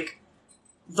 Mhm. like,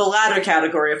 the latter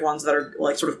category of ones that are,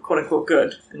 like, sort of quote-unquote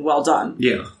good and well done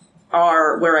Yeah.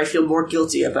 are where I feel more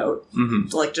guilty about,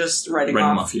 Mm-hmm. like, just writing Writing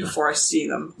them them off off, yeah. before I see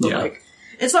them. But, Yeah. like,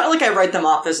 it's not like I write them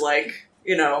off as, like,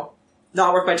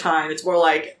 not worth my time. It's more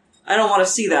like, I don't want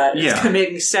to see that. It's Yeah. going to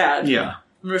make me sad. Yeah.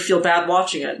 I'm going to feel bad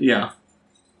watching it. Yeah.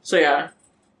 So, yeah.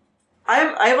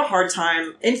 I have a hard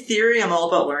time. In theory, I'm all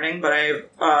about learning, but I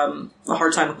have a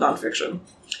hard time with nonfiction.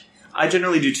 I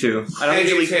generally do too. I don't I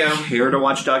do really too. care to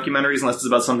watch documentaries unless it's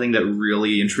about something that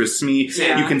really interests me.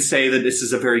 Yeah. You can say that this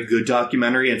is a very good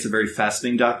documentary, and it's a very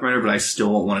fascinating documentary, but I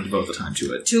still won't want to devote the time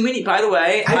to it. Too many, by the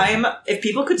way, if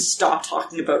people could stop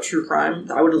talking about true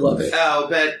crime, I would love it. Oh,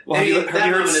 but... Well, have you heard that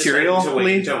of moment is Serial, starting to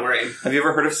wane, Lee? Don't worry. Have you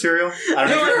ever heard of Serial? I don't Have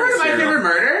you if ever heard of My Serial. Favorite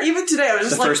Murder? Even today, I was The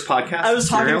just like... first podcast? I was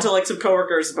talking Serial? to, like, some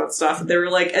coworkers about stuff, and they were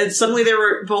like... And suddenly they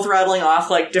were both rattling off,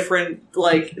 like, different...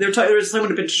 Like, they were someone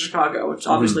had been to Chicago, which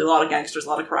obviously a lot of gangsters, a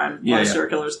lot of crime, a lot of serial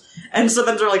killers. And so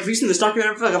then they're like, have you seen this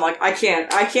documentary? I'm like, I can't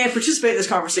participate in this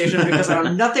conversation because I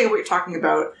know nothing of what you're talking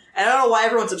about. And I don't know why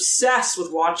everyone's obsessed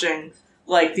with watching,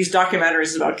 like, these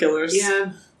documentaries about killers.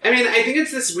 Yeah. I mean, I think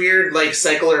it's this weird, like,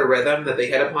 cycle or rhythm that they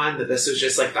hit upon, that this was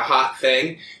just, like, the hot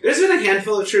thing. There's been a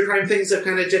handful of true crime things I've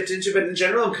kind of dipped into, but in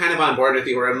general, I'm kind of on board with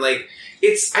you, where I'm like,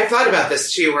 I thought about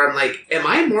this, too, where I'm like, am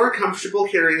I more comfortable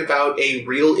hearing about a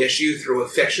real issue through a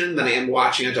fiction than I am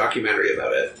watching a documentary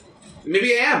about it?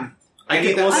 Maybe I am.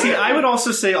 I would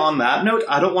also say on that note,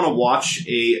 I don't want to watch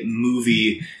a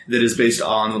movie that is based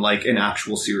on, like, an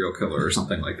actual serial killer or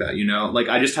something like that, you know? Like,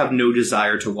 I just have no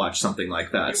desire to watch something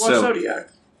like that. You watch Zodiac.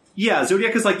 Yeah,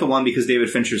 Zodiac is, like, the one because David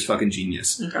Fincher's fucking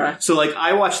genius. Okay. So, like,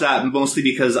 I watch that mostly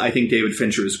because I think David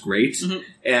Fincher is great. Mm-hmm.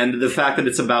 And the fact that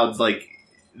it's about, like,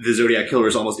 the Zodiac Killer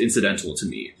is almost incidental to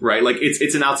me, right? Like,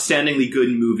 it's an outstandingly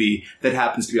good movie that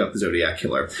happens to be about the Zodiac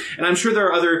Killer. And I'm sure there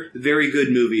are other very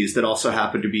good movies that also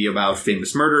happen to be about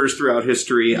famous murders throughout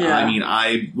history. Yeah. I mean,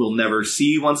 I will never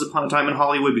see Once Upon a Time in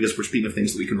Hollywood because we're speaking of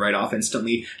things that we can write off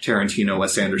instantly. Tarantino,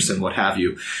 Wes Anderson, what have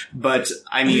you. But,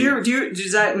 I mean... would you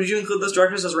include those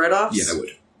directors as write-offs? Yeah, I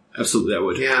would. Absolutely, I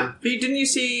would. Yeah. But didn't you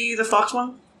see the Fox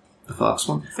one? The Fox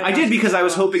one? I did because I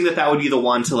was hoping that would be the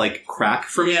one to, like, crack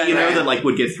for me, you know, that, like,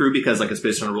 would get through because, like, it's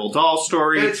based on a Roald Dahl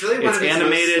story. But it's really one of his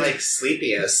animated. most, like,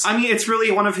 sleepiest. I mean, it's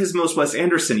really one of his most Wes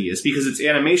Anderson-iest because it's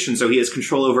animation, so he has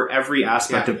control over every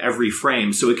aspect of every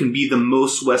frame, so it can be the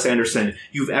most Wes Anderson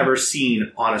you've ever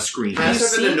seen on a screen. I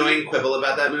also have an annoying quibble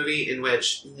about that movie in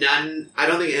which I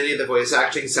don't think any of the voice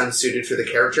acting sounds suited for the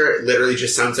character. It literally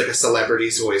just sounds like a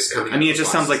celebrity's voice coming out. I mean, it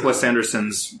just sounds like Wes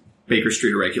Anderson's Baker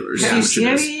Street Irregulars. Have you seen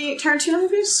any Tarantino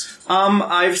movies?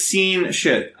 I've seen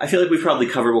shit. I feel like we've probably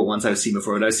covered what ones I've seen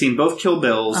before. But I've seen both Kill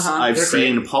Bills. I've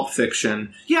seen Pulp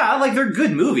Fiction. Yeah, like they're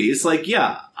good movies. Like,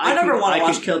 yeah, I never want to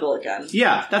watch Kill Bill again.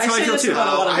 Yeah, that's how I feel too.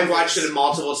 I've watched it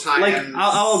multiple times. Like,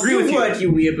 I'll agree with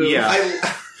you. You weeaboo. Yeah.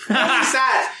 I'm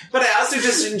sad, but I also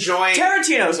just enjoy...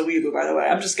 Tarantino's a weeaboo, by the way.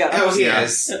 I'm just getting... Oh, he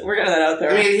is. We're getting that out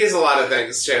there. I mean, he has a lot of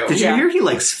things, too. Did you hear he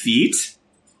likes feet?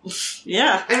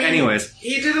 Yeah. I mean, anyways.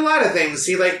 He did a lot of things.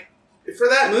 He, like, for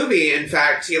that movie, in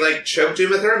fact, he, like, choked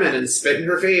Uma Thurman and spit in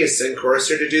her face and coerced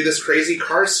her to do this crazy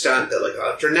car stunt that, like,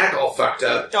 left her neck all fucked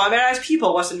up. No, I mean, as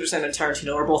people, Wes Anderson and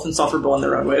Tarantino are both insufferable in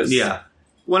their own ways. Yeah.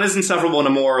 One is insufferable in a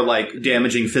more, like,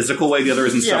 damaging physical way. The other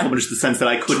is insufferable in just the sense that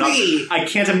I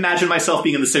can't imagine myself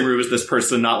being in the same room as this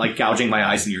person, not, like, gouging my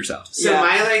eyes and ears out. So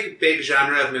my, like, big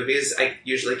genre of movies I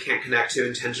usually can't connect to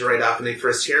and tend to write off when they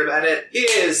first hear about it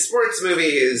is sports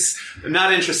movies. I'm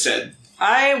not interested.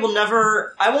 I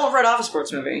won't write off a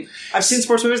sports movie. I've seen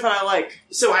sports movies that I like.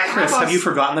 So Chris, have you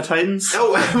forgotten the Titans?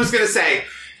 Oh, I was gonna say...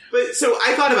 But, so,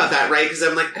 I thought about that, right? Because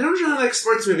I'm like, I don't really like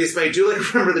sports movies, but I do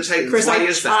like Remember the Titans. Chris, Why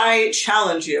is that? I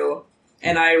challenge you,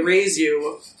 and I raise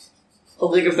you a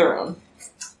League of Their Own.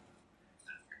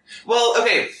 Well,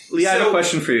 okay. Lee, I have a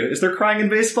question for you. Is there crying in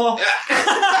baseball? All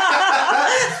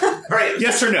right.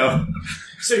 Yes or no?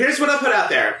 So here's what I'll put out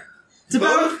there. It's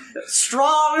about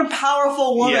strong and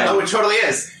powerful woman. Yeah. Oh, it totally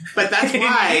is. But that's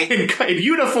why... in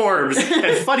uniforms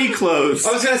and funny clothes.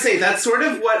 I was going to say, that's sort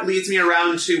of what leads me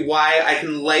around to why I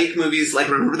can like movies like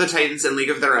Remember the Titans and League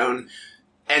of Their Own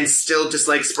and still just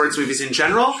like sports movies in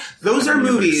general. Those are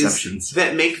movies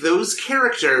that make those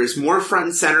characters more front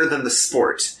and center than the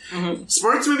sport. Mm-hmm.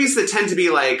 Sports movies that tend to be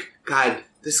like, God,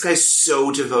 this guy's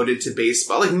so devoted to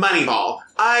baseball. Like Moneyball.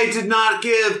 I did not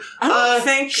give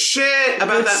a shit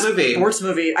about that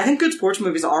movie. I think good sports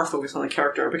movies are focused on the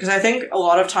character, because I think a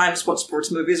lot of times what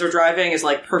sports movies are driving is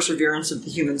like perseverance of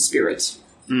the human spirit.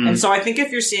 And so I think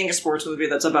if you're seeing a sports movie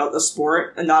that's about the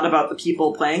sport and not about the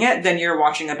people playing it, then you're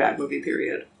watching a bad movie,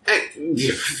 period.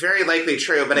 Very likely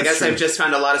true, but I guess I've just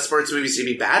found a lot of sports movies to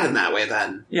be bad in that way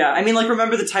then. Yeah, I mean, like,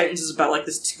 Remember the Titans is about, like,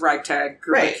 this ragtag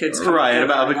group of kids. Right,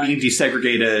 about being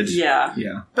desegregated. Yeah.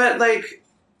 Yeah. But, like,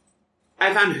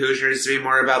 I found Hoosiers to be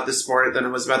more about the sport than it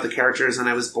was about the characters, and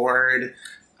I was bored.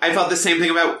 I felt the same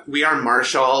thing about We Are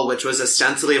Marshall, which was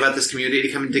ostensibly about this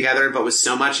community coming together, but was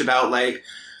so much about, like,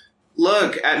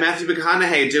 look at Matthew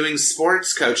McConaughey doing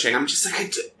sports coaching. I'm just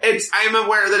like, I'm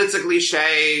aware that it's a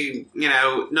cliche, you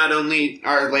know, not only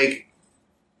are, like...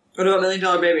 What about $1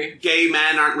 Million Baby? Gay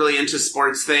men aren't really into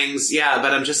sports things, yeah,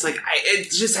 but I'm just like, it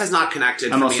just has not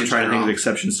connected. I'm also trying to think of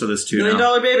exceptions to this, too. $1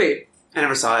 Million Baby. I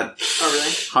never saw it. Oh,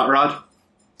 really? Hot Rod?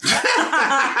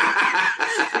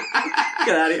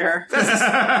 Get out of here.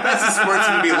 That's a sports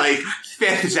movie, like,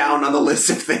 fifth down on the list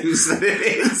of things that it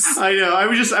is. I know. I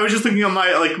was just looking on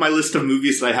my list of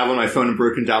movies that I have on my phone and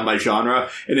broken down by genre,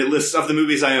 and it lists of the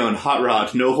movies I own: Hot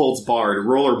Rod, No Holds Barred,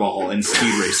 Rollerball, and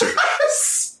Speed Racer.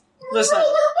 Listen.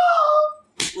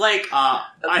 Rollerball! Like, I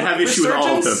have issue with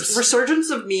all of those.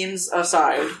 Resurgence of means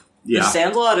aside, The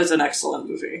Sandlot is an excellent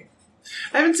movie.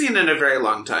 I haven't seen it in a very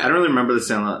long time. I don't really remember The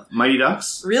Sandlot. Mighty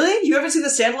Ducks? Really? You haven't seen The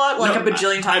Sandlot a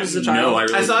bajillion times as a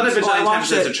child? No, I saw it a bajillion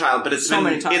times as a child, but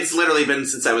many times. It's literally been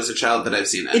since I was a child that I've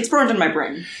seen it. It's burned in my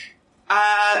brain.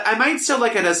 I might still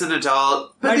like it as an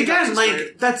adult, but Mighty again, Ducks is like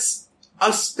great. that's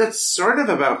sort of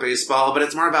about baseball, but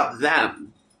it's more about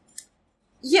them.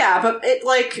 Yeah, but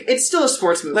it's still a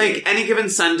sports movie. Like Any Given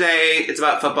Sunday, it's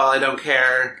about football. I don't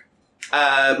care.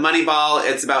 Moneyball,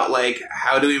 it's about like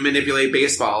how do we manipulate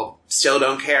baseball? Still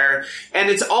don't care. And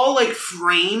it's all like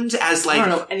framed as like I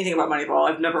don't know anything about Moneyball.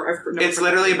 I've never it's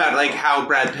literally about like how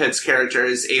Brad Pitt's character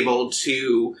is able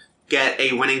to get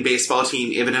a winning baseball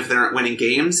team even if they aren't winning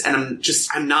games, and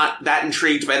I'm not that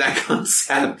intrigued by that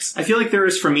concept. I feel like there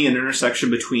is, for me, an intersection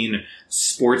between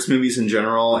sports movies in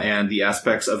general and the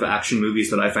aspects of action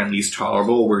movies that I find least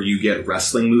tolerable, where you get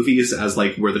wrestling movies as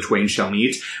like where the twain shall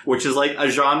meet, which is like a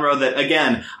genre that,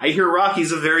 again, I hear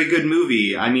Rocky's a very good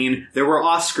movie. I mean, there were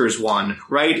Oscars won,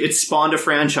 right? It spawned a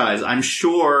franchise. I'm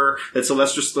sure that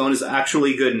Sylvester Stallone is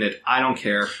actually good in it. I don't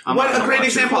care. What a great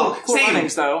example. Cool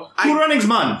Runnings, though. Cool Runnings,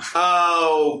 man.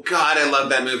 Oh God, I love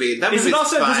that movie. That movie's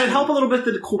also fun. does it help a little bit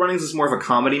that Cool Runnings is more of a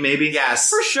comedy, maybe? Yes,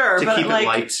 for sure. To but keep like, it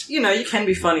light. you know, you can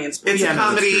be funny in sports. It's a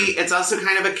comedy. It's also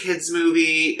kind of a kids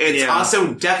movie. It's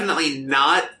also definitely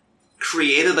not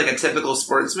created like a typical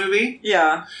sports movie.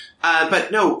 Yeah.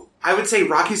 But no, I would say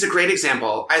Rocky's a great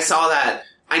example. I saw that.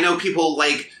 I know people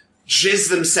like jizz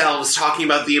themselves talking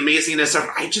about the amazingness of.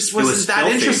 I just wasn't that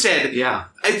filthy. interested. Yeah.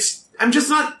 I'm just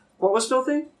not. What was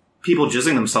filthy? People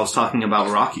jizzing themselves talking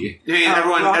about Rocky. I mean,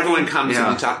 everyone comes Yeah.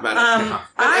 and we talk about it.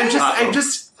 But I'm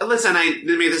just listen.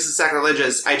 Maybe this is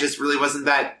sacrilegious. I just really wasn't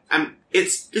that.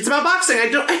 It's about boxing. I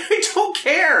don't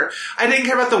care. I didn't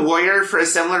care about the Warrior for a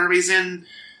similar reason.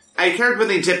 I cared when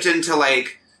they dipped into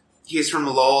like he's from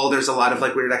Lowell. There's a lot of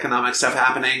like weird economic stuff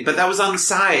happening, but that was on the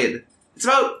side. It's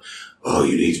about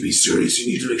you need to be serious.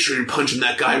 You need to make sure you're punching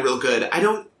that guy real good. I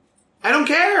don't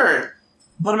care.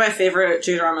 One of my favorite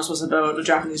J-dramas was about a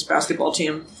Japanese basketball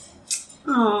team.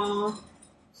 Aww.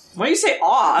 Why do you say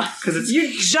aw? Because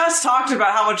you just talked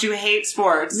about how much you hate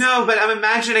sports. No, but I'm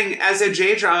imagining as a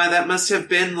J-drama that must have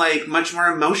been like much more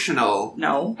emotional.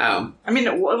 No. Oh. I mean,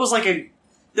 it was like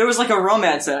there was like a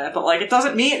romance in it, but like it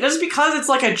doesn't mean, just because it's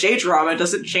like a J-drama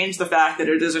doesn't change the fact that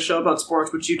it is a show about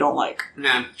sports, which you don't like.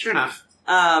 Yeah, sure enough.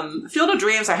 Field of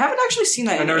Dreams, I haven't actually seen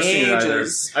that in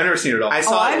ages. I've never seen it at all. I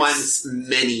saw it once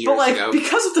many years but like, ago.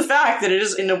 because of the fact that it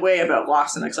is in a way about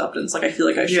loss and acceptance, like I feel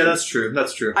like I should. Yeah, that's true.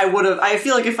 That's true. I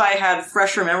feel like if I had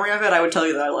fresher memory of it, I would tell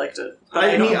you that I liked it. But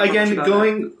I mean, don't again, remember much about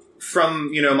going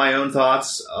from, my own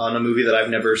thoughts on a movie that I've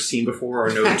never seen before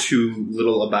or know too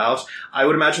little about, I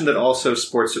would imagine that also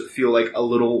sports feel like a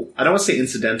little, I don't want to say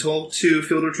incidental to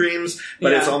Field of Dreams,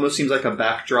 but it almost seems like a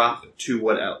backdrop to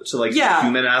the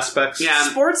human aspects. Yeah.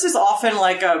 Sports is often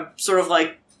like a sort of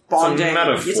like bonding.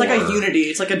 It's like a unity.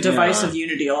 It's like a device of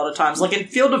unity a lot of times. Like in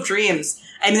Field of Dreams,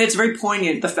 I mean, it's very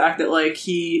poignant, the fact that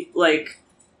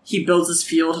he builds his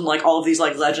field and like all of these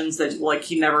like legends that like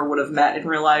he never would have met in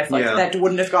real life, like that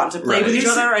wouldn't have gotten to play with each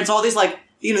other. It's all these like,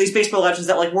 these baseball legends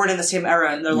that like weren't in the same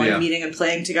era and they're like meeting and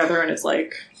playing together, and it's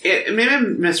like maybe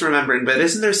I'm misremembering, but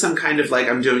isn't there some kind of like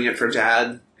I'm doing it for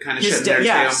dad kind of shit in there too?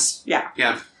 Yes. Yeah.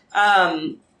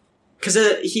 Because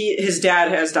his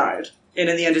dad has died, and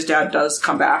in the end his dad does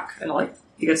come back and like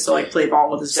he gets to like play ball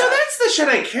with his dad. So that's the shit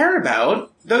I care about.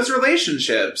 Those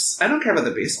relationships. I don't care about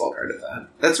the baseball part of that.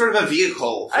 That's sort of a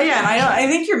vehicle. And I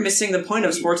think you're missing the point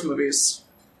of sports movies.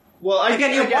 Well,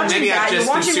 maybe I've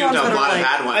just consumed a lot of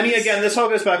bad ones. I mean, again, this all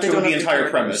goes back to the entire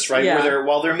premise, right? Yeah.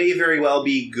 While there may very well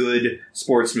be good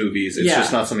sports movies, it's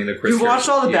just not something that Chris You watch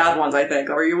all the bad ones, I think,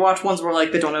 or you watch ones where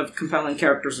like they don't have compelling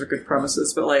characters or good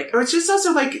premises, but like, or it's just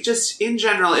also like just in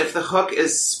general, if the hook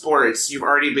is sports, you've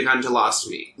already begun to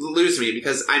lose me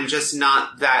because I'm just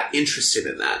not that interested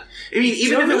in that. I mean,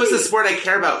 even if it was a sport I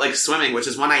care about, like swimming, which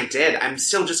is one I did, I'm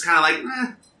still just kind of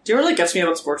like, Do you know what really gets me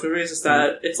about sports movies is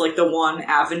that it's like the one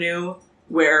avenue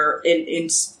where in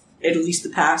at least the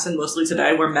past and mostly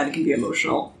today where men can be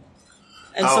emotional.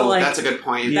 And so like that's a good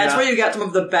point. That's where you get some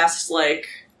of the best like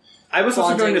I was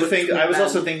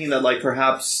also thinking that like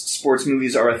perhaps sports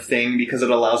movies are a thing because it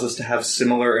allows us to have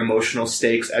similar emotional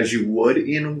stakes as you would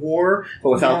in war, but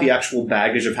without the actual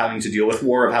baggage of having to deal with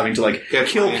war, of having to like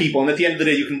kill people. And at the end of the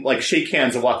day, you can like shake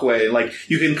hands and walk away. Like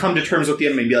you can come to terms with the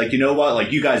enemy and be like, you know what,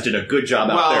 like you guys did a good job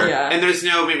out there. Yeah. And there's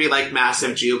no maybe like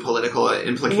massive geopolitical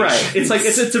implications. Right. It's like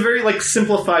it's a very like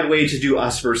simplified way to do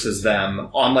us versus them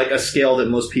on like a scale that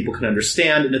most people can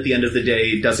understand. And at the end of the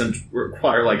day, it doesn't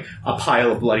require like a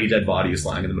pile of bloody dead dead bodies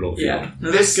lying in the middle of the field. Yeah,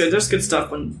 no, there's good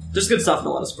stuff in a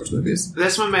lot of sports movies.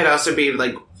 This one might also be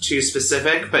like too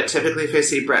specific, but typically if I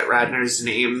see Brett Ratner's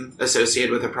name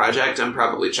associated with a project, I'm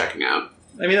probably checking out.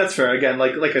 I mean, that's fair. Again,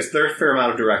 there are a fair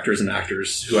amount of directors and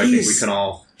actors who I think we can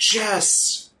all...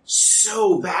 just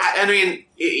so bad. I mean,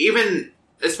 even,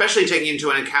 especially taking into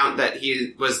an account that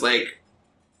he was, like,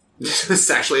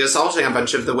 sexually assaulting a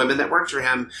bunch of the women that worked for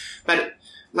him. But,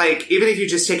 like, even if you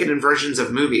just take it in versions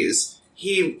of movies,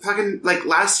 he fucking, like,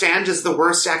 Last Stand is the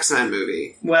worst X-Men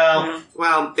movie. Well,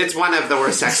 it's one of the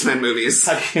worst X-Men movies.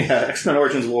 Yeah, X-Men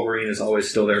Origins Wolverine is always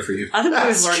still there for you. I think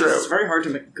That's we've learned true. it's very hard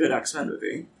to make a good X-Men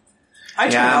movie. I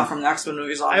turn off from the X-Men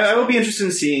movies. I would be interested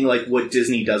in seeing, like, what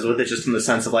Disney does with it, just in the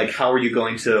sense of, like, how are you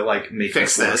going to, like, make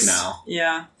Fix this work this now?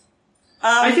 Yeah.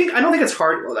 I don't think it's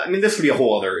hard. I mean, this would be a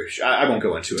whole other issue. I won't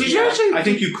go into it. Did you actually... I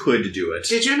think you could do it.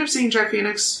 Did you end up seeing Dark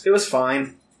Phoenix? It was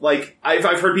fine. Like,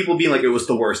 I've heard people being like, it was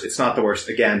the worst. It's not the worst.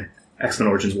 Again, X-Men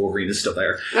Origins Wolverine is still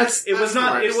there.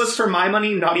 It was, for my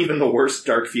money, not even the worst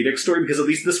Dark Phoenix story, because at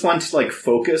least this one, like,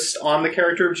 focused on the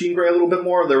character of Jean Grey a little bit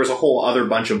more. There was a whole other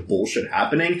bunch of bullshit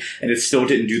happening, and it still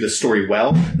didn't do the story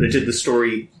well, but it did the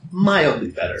story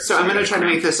mildly better. So I'm going to try to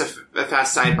make this a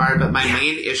fast sidebar, but my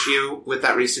main issue with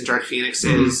that recent Dark Phoenix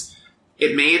is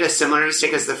it made a similar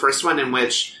mistake as the first one, in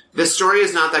which the story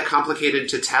is not that complicated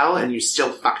to tell, and you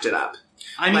still fucked it up.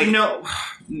 I mean,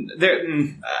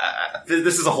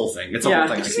 this is a whole thing. It's a whole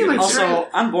thing. Also,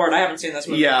 I'm bored. I haven't seen this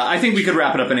movie. Yeah, I think we could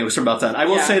wrap it up anyway. Sorry about that. I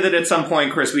will say that at some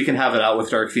point, Chris, we can have it out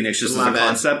with Dark Phoenix just as a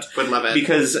concept. Would love it.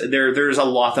 Because there's a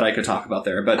lot that I could talk about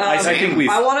there. But I think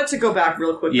I wanted to go back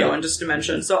real quick, though, and just to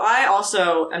mention. So I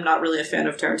also am not really a fan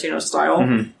of Tarantino's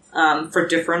style for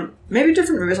different movies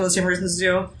on the same reasons as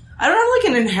you. I don't have,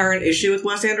 like, an inherent issue with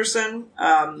Wes Anderson.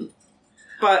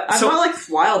 But I'm not, like,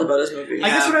 wild about his movies. I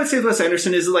guess what I'd say with Wes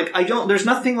Anderson is, like, there's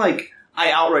nothing, like, I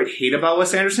outright hate about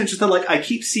Wes Anderson. It's just that, like, I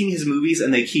keep seeing his movies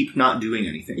and they keep not doing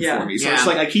anything for me. So it's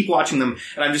like, I keep watching them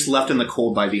and I'm just left in the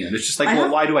cold by the end. It's just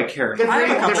like, why do I care? They're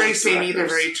very samey, they're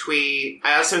very twee.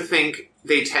 I also think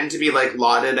they tend to be, like,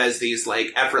 lauded as these,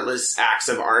 like, effortless acts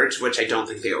of art, which I don't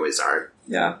think they always are.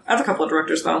 Yeah. I have a couple of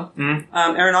directors, though.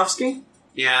 Aronofsky.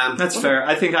 Yeah. That's fair.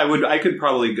 I think I could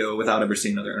probably go without ever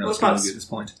seeing another Aronofsky movie at this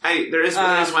point. There is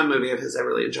one movie of his I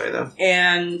really enjoy, though.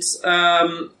 And,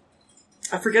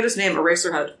 I forget his name,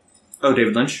 Eraserhead. Oh,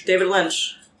 David Lynch? David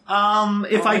Lynch.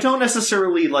 If I don't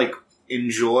necessarily, like,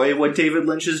 enjoy what David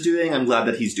Lynch is doing, I'm glad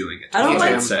that he's doing it. I don't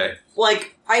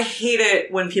like, I hate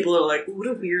it when people are like, what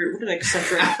an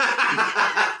eccentric.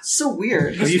 So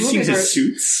weird. Have you seen his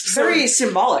suits? Very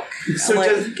symbolic. So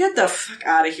get the fuck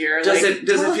out of here. Does it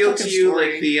feel to you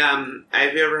like the,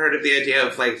 have you ever heard of the idea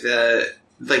of, like,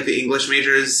 the English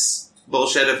majors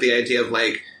bullshit of the idea of,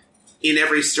 like, in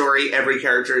every story, every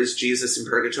character is Jesus in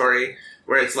purgatory?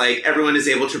 Where it's like, everyone is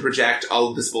able to project all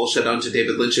of this bullshit onto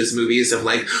David Lynch's movies of,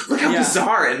 like, look how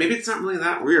bizarre, and maybe it's not really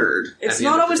that weird. It's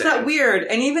not always that weird,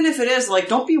 and even if it is, like,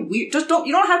 don't be weird,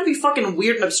 you don't have to be fucking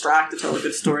weird and abstract to tell a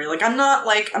good story. Like,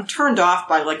 I'm turned off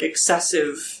by, like,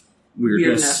 excessive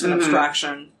weirdness and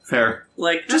abstraction. Fair.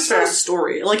 Like, just tell a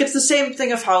story. Like, it's the same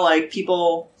thing of how, like,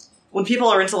 when people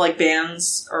are into, like,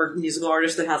 bands or musical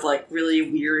artists that have, like, really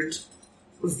weird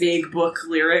vague book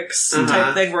lyrics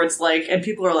type thing, where it's like, and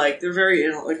people are like, they're very,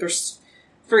 they're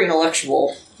very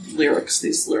intellectual lyrics,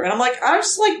 and I'm like, I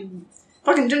just like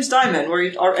fucking Jim Steinman,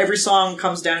 where every song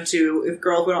comes down to, if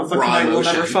girl, we don't fuck tonight, we'll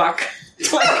never fuck.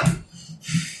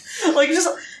 like just,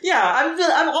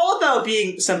 I'm all about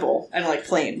being simple and, like,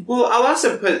 plain. Well, I'll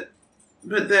also put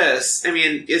this, I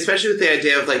mean, especially with the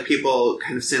idea of, like, people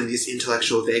kind of sing these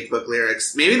intellectual vague book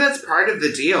lyrics, maybe that's part of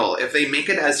the deal. If they make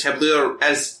it as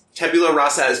tabula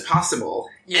rasa as possible,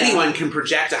 anyone can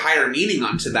project a higher meaning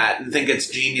onto that and think it's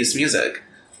genius music.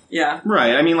 Yeah.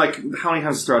 Right. I mean, like, how many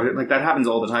times throughout it, like, that happens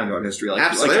all the time throughout history. Like,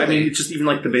 absolutely. Like, I mean, it's just even,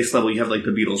 like, the base level, you have, like,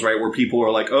 the Beatles, right, where people are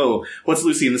like, oh, what's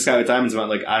Lucy in the Sky with Diamonds about?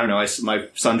 Like, I don't know, my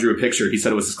son drew a picture, he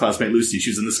said it was his classmate Lucy, she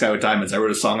was in the Sky with Diamonds, I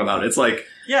wrote a song about it. It's like,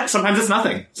 sometimes it's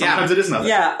nothing. Sometimes it is nothing.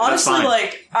 Yeah, honestly,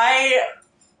 like,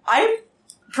 I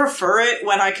prefer it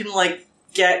when I can, like,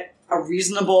 get a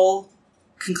reasonable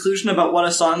conclusion about what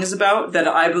a song is about that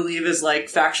I believe is, like,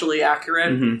 factually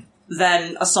accurate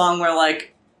than a song where, like,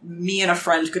 me and a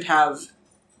friend could have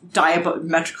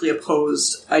diametrically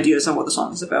opposed ideas on what the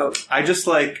song is about. I just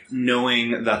like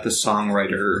knowing that the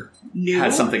songwriter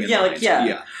had something in mind.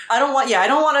 I don't want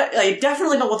to, I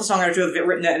definitely don't want the songwriter to have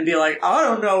written it and be like, I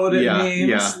don't know what it means.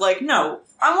 Yeah. Like, no.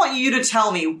 I want you to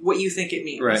tell me what you think it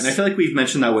means. Right, and I feel like we've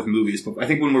mentioned that with movies, but I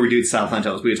think when we were doing Southland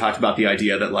Tales, we had talked about the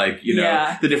idea that, like,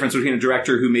 the difference between a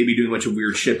director who may be doing a bunch of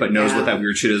weird shit but knows what that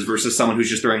weird shit is versus someone who's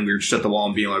just throwing weird shit at the wall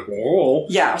and being like, whoa.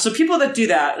 Yeah, so people that do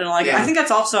that, and like, I think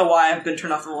that's also why I've been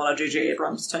turned off from a lot of J.J.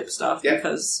 Abrams type stuff,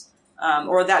 because...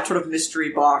 or that sort of mystery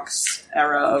box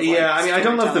era of, like, I mean, I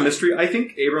don't love the mystery. I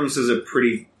think Abrams is a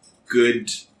pretty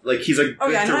good... Like, he's a good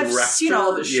director. I've seen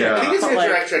all of his shit. I think he's a good like,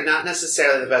 director, not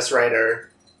necessarily the best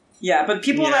writer. Yeah, but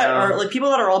people that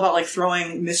are all about, like,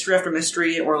 throwing mystery after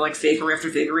mystery or, like, fakery after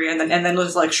fakery and then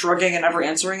just, like, shrugging and never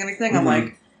answering anything, I'm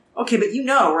like, okay, but you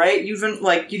know, right? You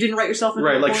didn't write yourself into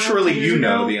right, a like, corner surely you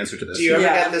know ago? the answer to this. Do you ever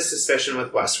get this suspicion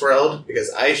with Westworld?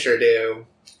 Because I sure do.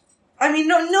 I mean,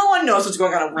 no one knows what's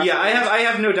going on in Westworld. Yeah, I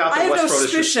have no doubt that I have Westworld no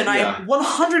suspicion. is just, I'm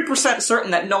 100% certain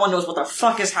that no one knows what the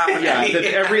fuck is happening. Yeah, that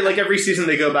every season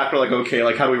they go back, we're like, okay,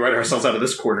 like, how do we write ourselves out of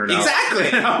this corner now?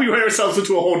 Exactly! How do we write ourselves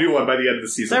into a whole new one by the end of the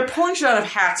season? They're pulling shit out of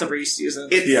hats every season.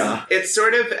 It's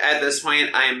sort of, at this point,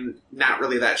 I'm not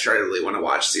really that sure I really want to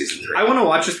watch season 3. I want to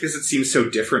watch it because it seems so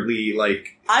differently,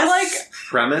 like...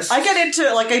 premise. I get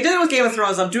into, like, I did it with Game of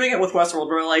Thrones, I'm doing it with Westworld,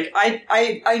 where, like,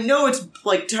 I know it's,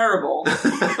 like, terrible.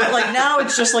 But, like, now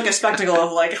it's just, like, a spectacle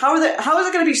of, like, how is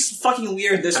it gonna be fucking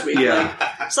weird this week? Yeah.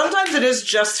 Like, sometimes it is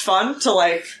just fun to,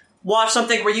 like, watch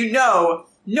something where you know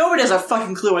nobody has a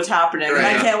fucking clue what's happening, and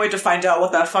I can't wait to find out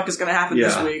what the fuck is gonna happen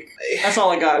this week. That's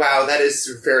all I got. Wow, that is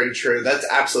very true. That's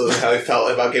absolutely how I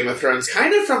felt about Game of Thrones.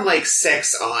 Kind of from, like,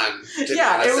 6 on.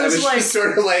 It was like... just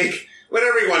sort of, like...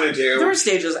 Whatever you want to do. There were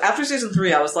stages. After season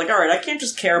 3, I was like, alright, I can't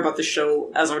just care about the show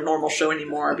as a normal show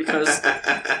anymore because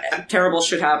terrible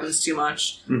shit happens too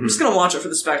much. I'm just gonna watch it for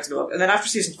the spectacle. And then after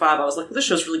season 5, I was like, well, this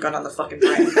show's really gone down the fucking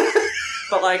drain.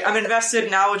 But, like, I'm invested.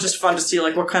 Now it's just fun to see,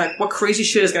 like, what crazy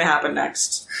shit is gonna happen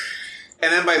next.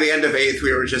 And then by the end of 8th,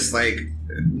 we were just like,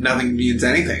 nothing means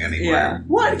anything anymore. Yeah.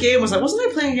 What game was I?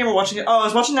 Wasn't I playing a game or watching it? Oh, I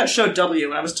was watching that show W,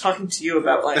 and I was talking to you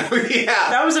about, like...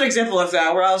 That was an example of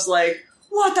that, where I was like...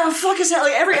 What the fuck is that?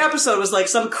 Like, every episode was, like,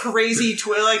 some crazy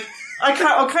like, I'm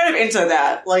kind of into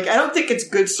that. Like, I don't think it's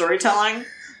good storytelling,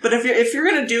 but if you're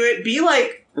gonna do it, be,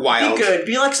 like, wild. Be good.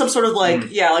 Be, like, some sort of, like,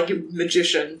 like a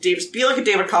magician. Be like a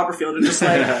David Copperfield and just,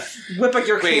 like, whip up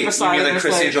your cape aside. Wait, you mean like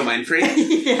Chris like, Angel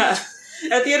Mindfree? Yeah.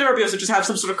 At the end of our episode, just have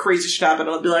some sort of crazy shit happen,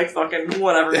 and I'll be like, fucking,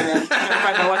 whatever, man. Never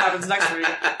find out what happens next week.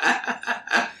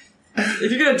 If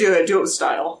you're gonna do it with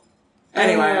style.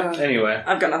 Anyway,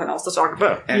 I've got nothing else to talk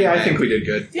about. Yeah, I think we did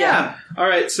good. Yeah. All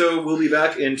right, so we'll be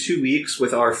back in 2 weeks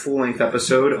with our full-length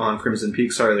episode on Crimson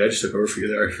Peak. Sorry, I just took over for you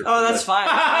there. Oh, that's fine.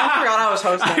 I forgot I was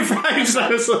hosting. I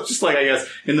was just like, I guess,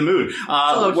 in the mood. It's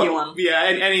a low-key one. Yeah,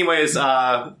 anyways,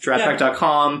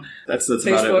 draftpack.com. That's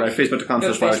about it, right?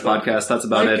 Facebook.com/podcast. That's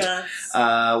about it.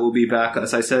 We'll be back,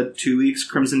 as I said, 2 weeks.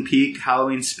 Crimson Peak,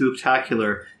 Halloween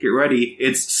Spooktacular. Get ready.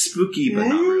 It's spooky, but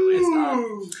not really. It's not.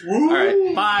 All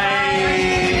right, bye.